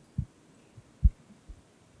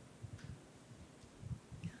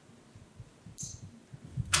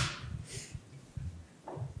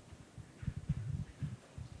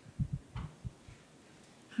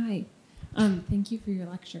 Hi. Thank you for your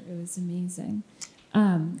lecture. It was amazing.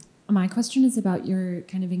 My question is about your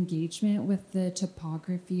kind of engagement with the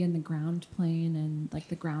topography and the ground plane and like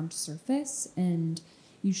the ground surface. And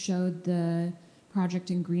you showed the project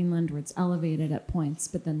in Greenland where it's elevated at points,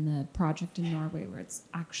 but then the project in Norway where it's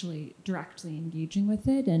actually directly engaging with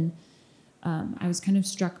it. And I was kind of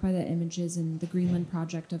struck by the images in the Greenland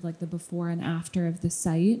project of like the before and after of the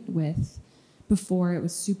site. With before it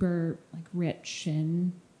was super like rich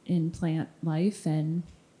in plant life, and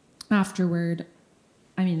afterward,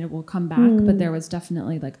 I mean, it will come back, but there was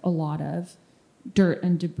definitely like a lot of dirt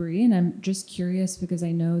and debris. And I'm just curious because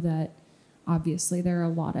I know that obviously there are a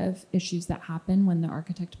lot of issues that happen when the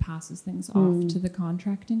architect passes things off to the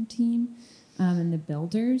contracting team and the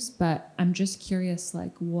builders. But I'm just curious,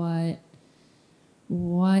 like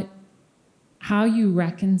how you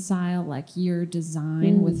reconcile like your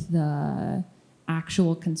design with the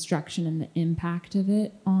actual construction and the impact of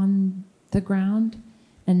it on the ground.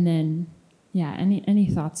 And then, yeah, any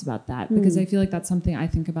thoughts about that? Because I feel like that's something I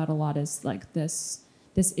think about a lot, is like this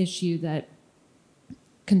issue that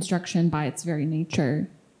construction by its very nature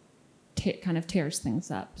kind of tears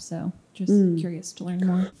things up. So just curious to learn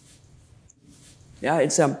more. Yeah,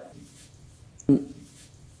 it's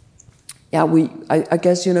I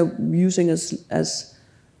guess using as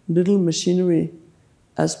little machinery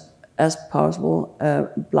as possible,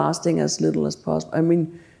 blasting as little as possible. I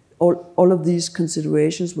mean, all of these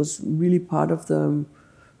considerations was really part of the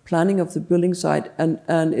planning of the building site,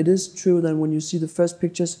 and it is true that when you see the first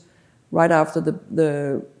pictures right after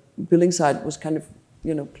the building site was kind of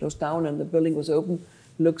closed down and the building was open,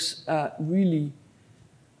 looks really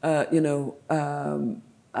like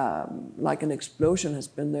an explosion has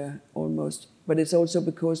been there almost. But it's also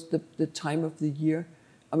because the time of the year.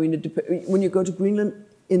 I mean, when you go to Greenland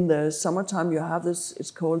in the summertime, you have this.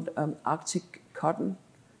 It's called Arctic cotton.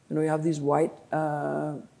 You have these white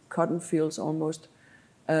cotton fields almost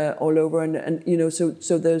all over, and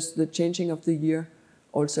so there's the changing of the year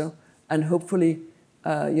also, and hopefully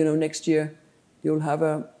next year you'll have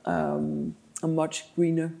a much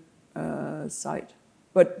greener site.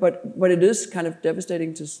 But it is kind of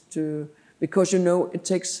devastating to because it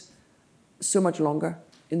takes so much longer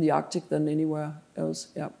in the Arctic than anywhere else.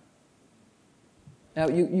 Yeah.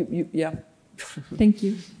 Yeah. Thank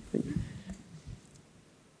you.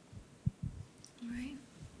 All right.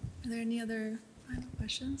 Are there any other final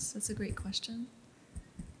questions? That's a great question.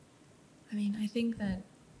 I mean, I think that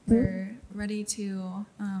we're ready to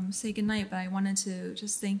say goodnight, but I wanted to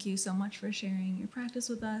just thank you so much for sharing your practice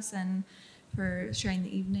with us and for sharing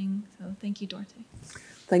the evening. So thank you, Dorte.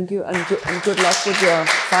 Thank you, and good luck with your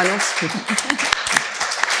finals.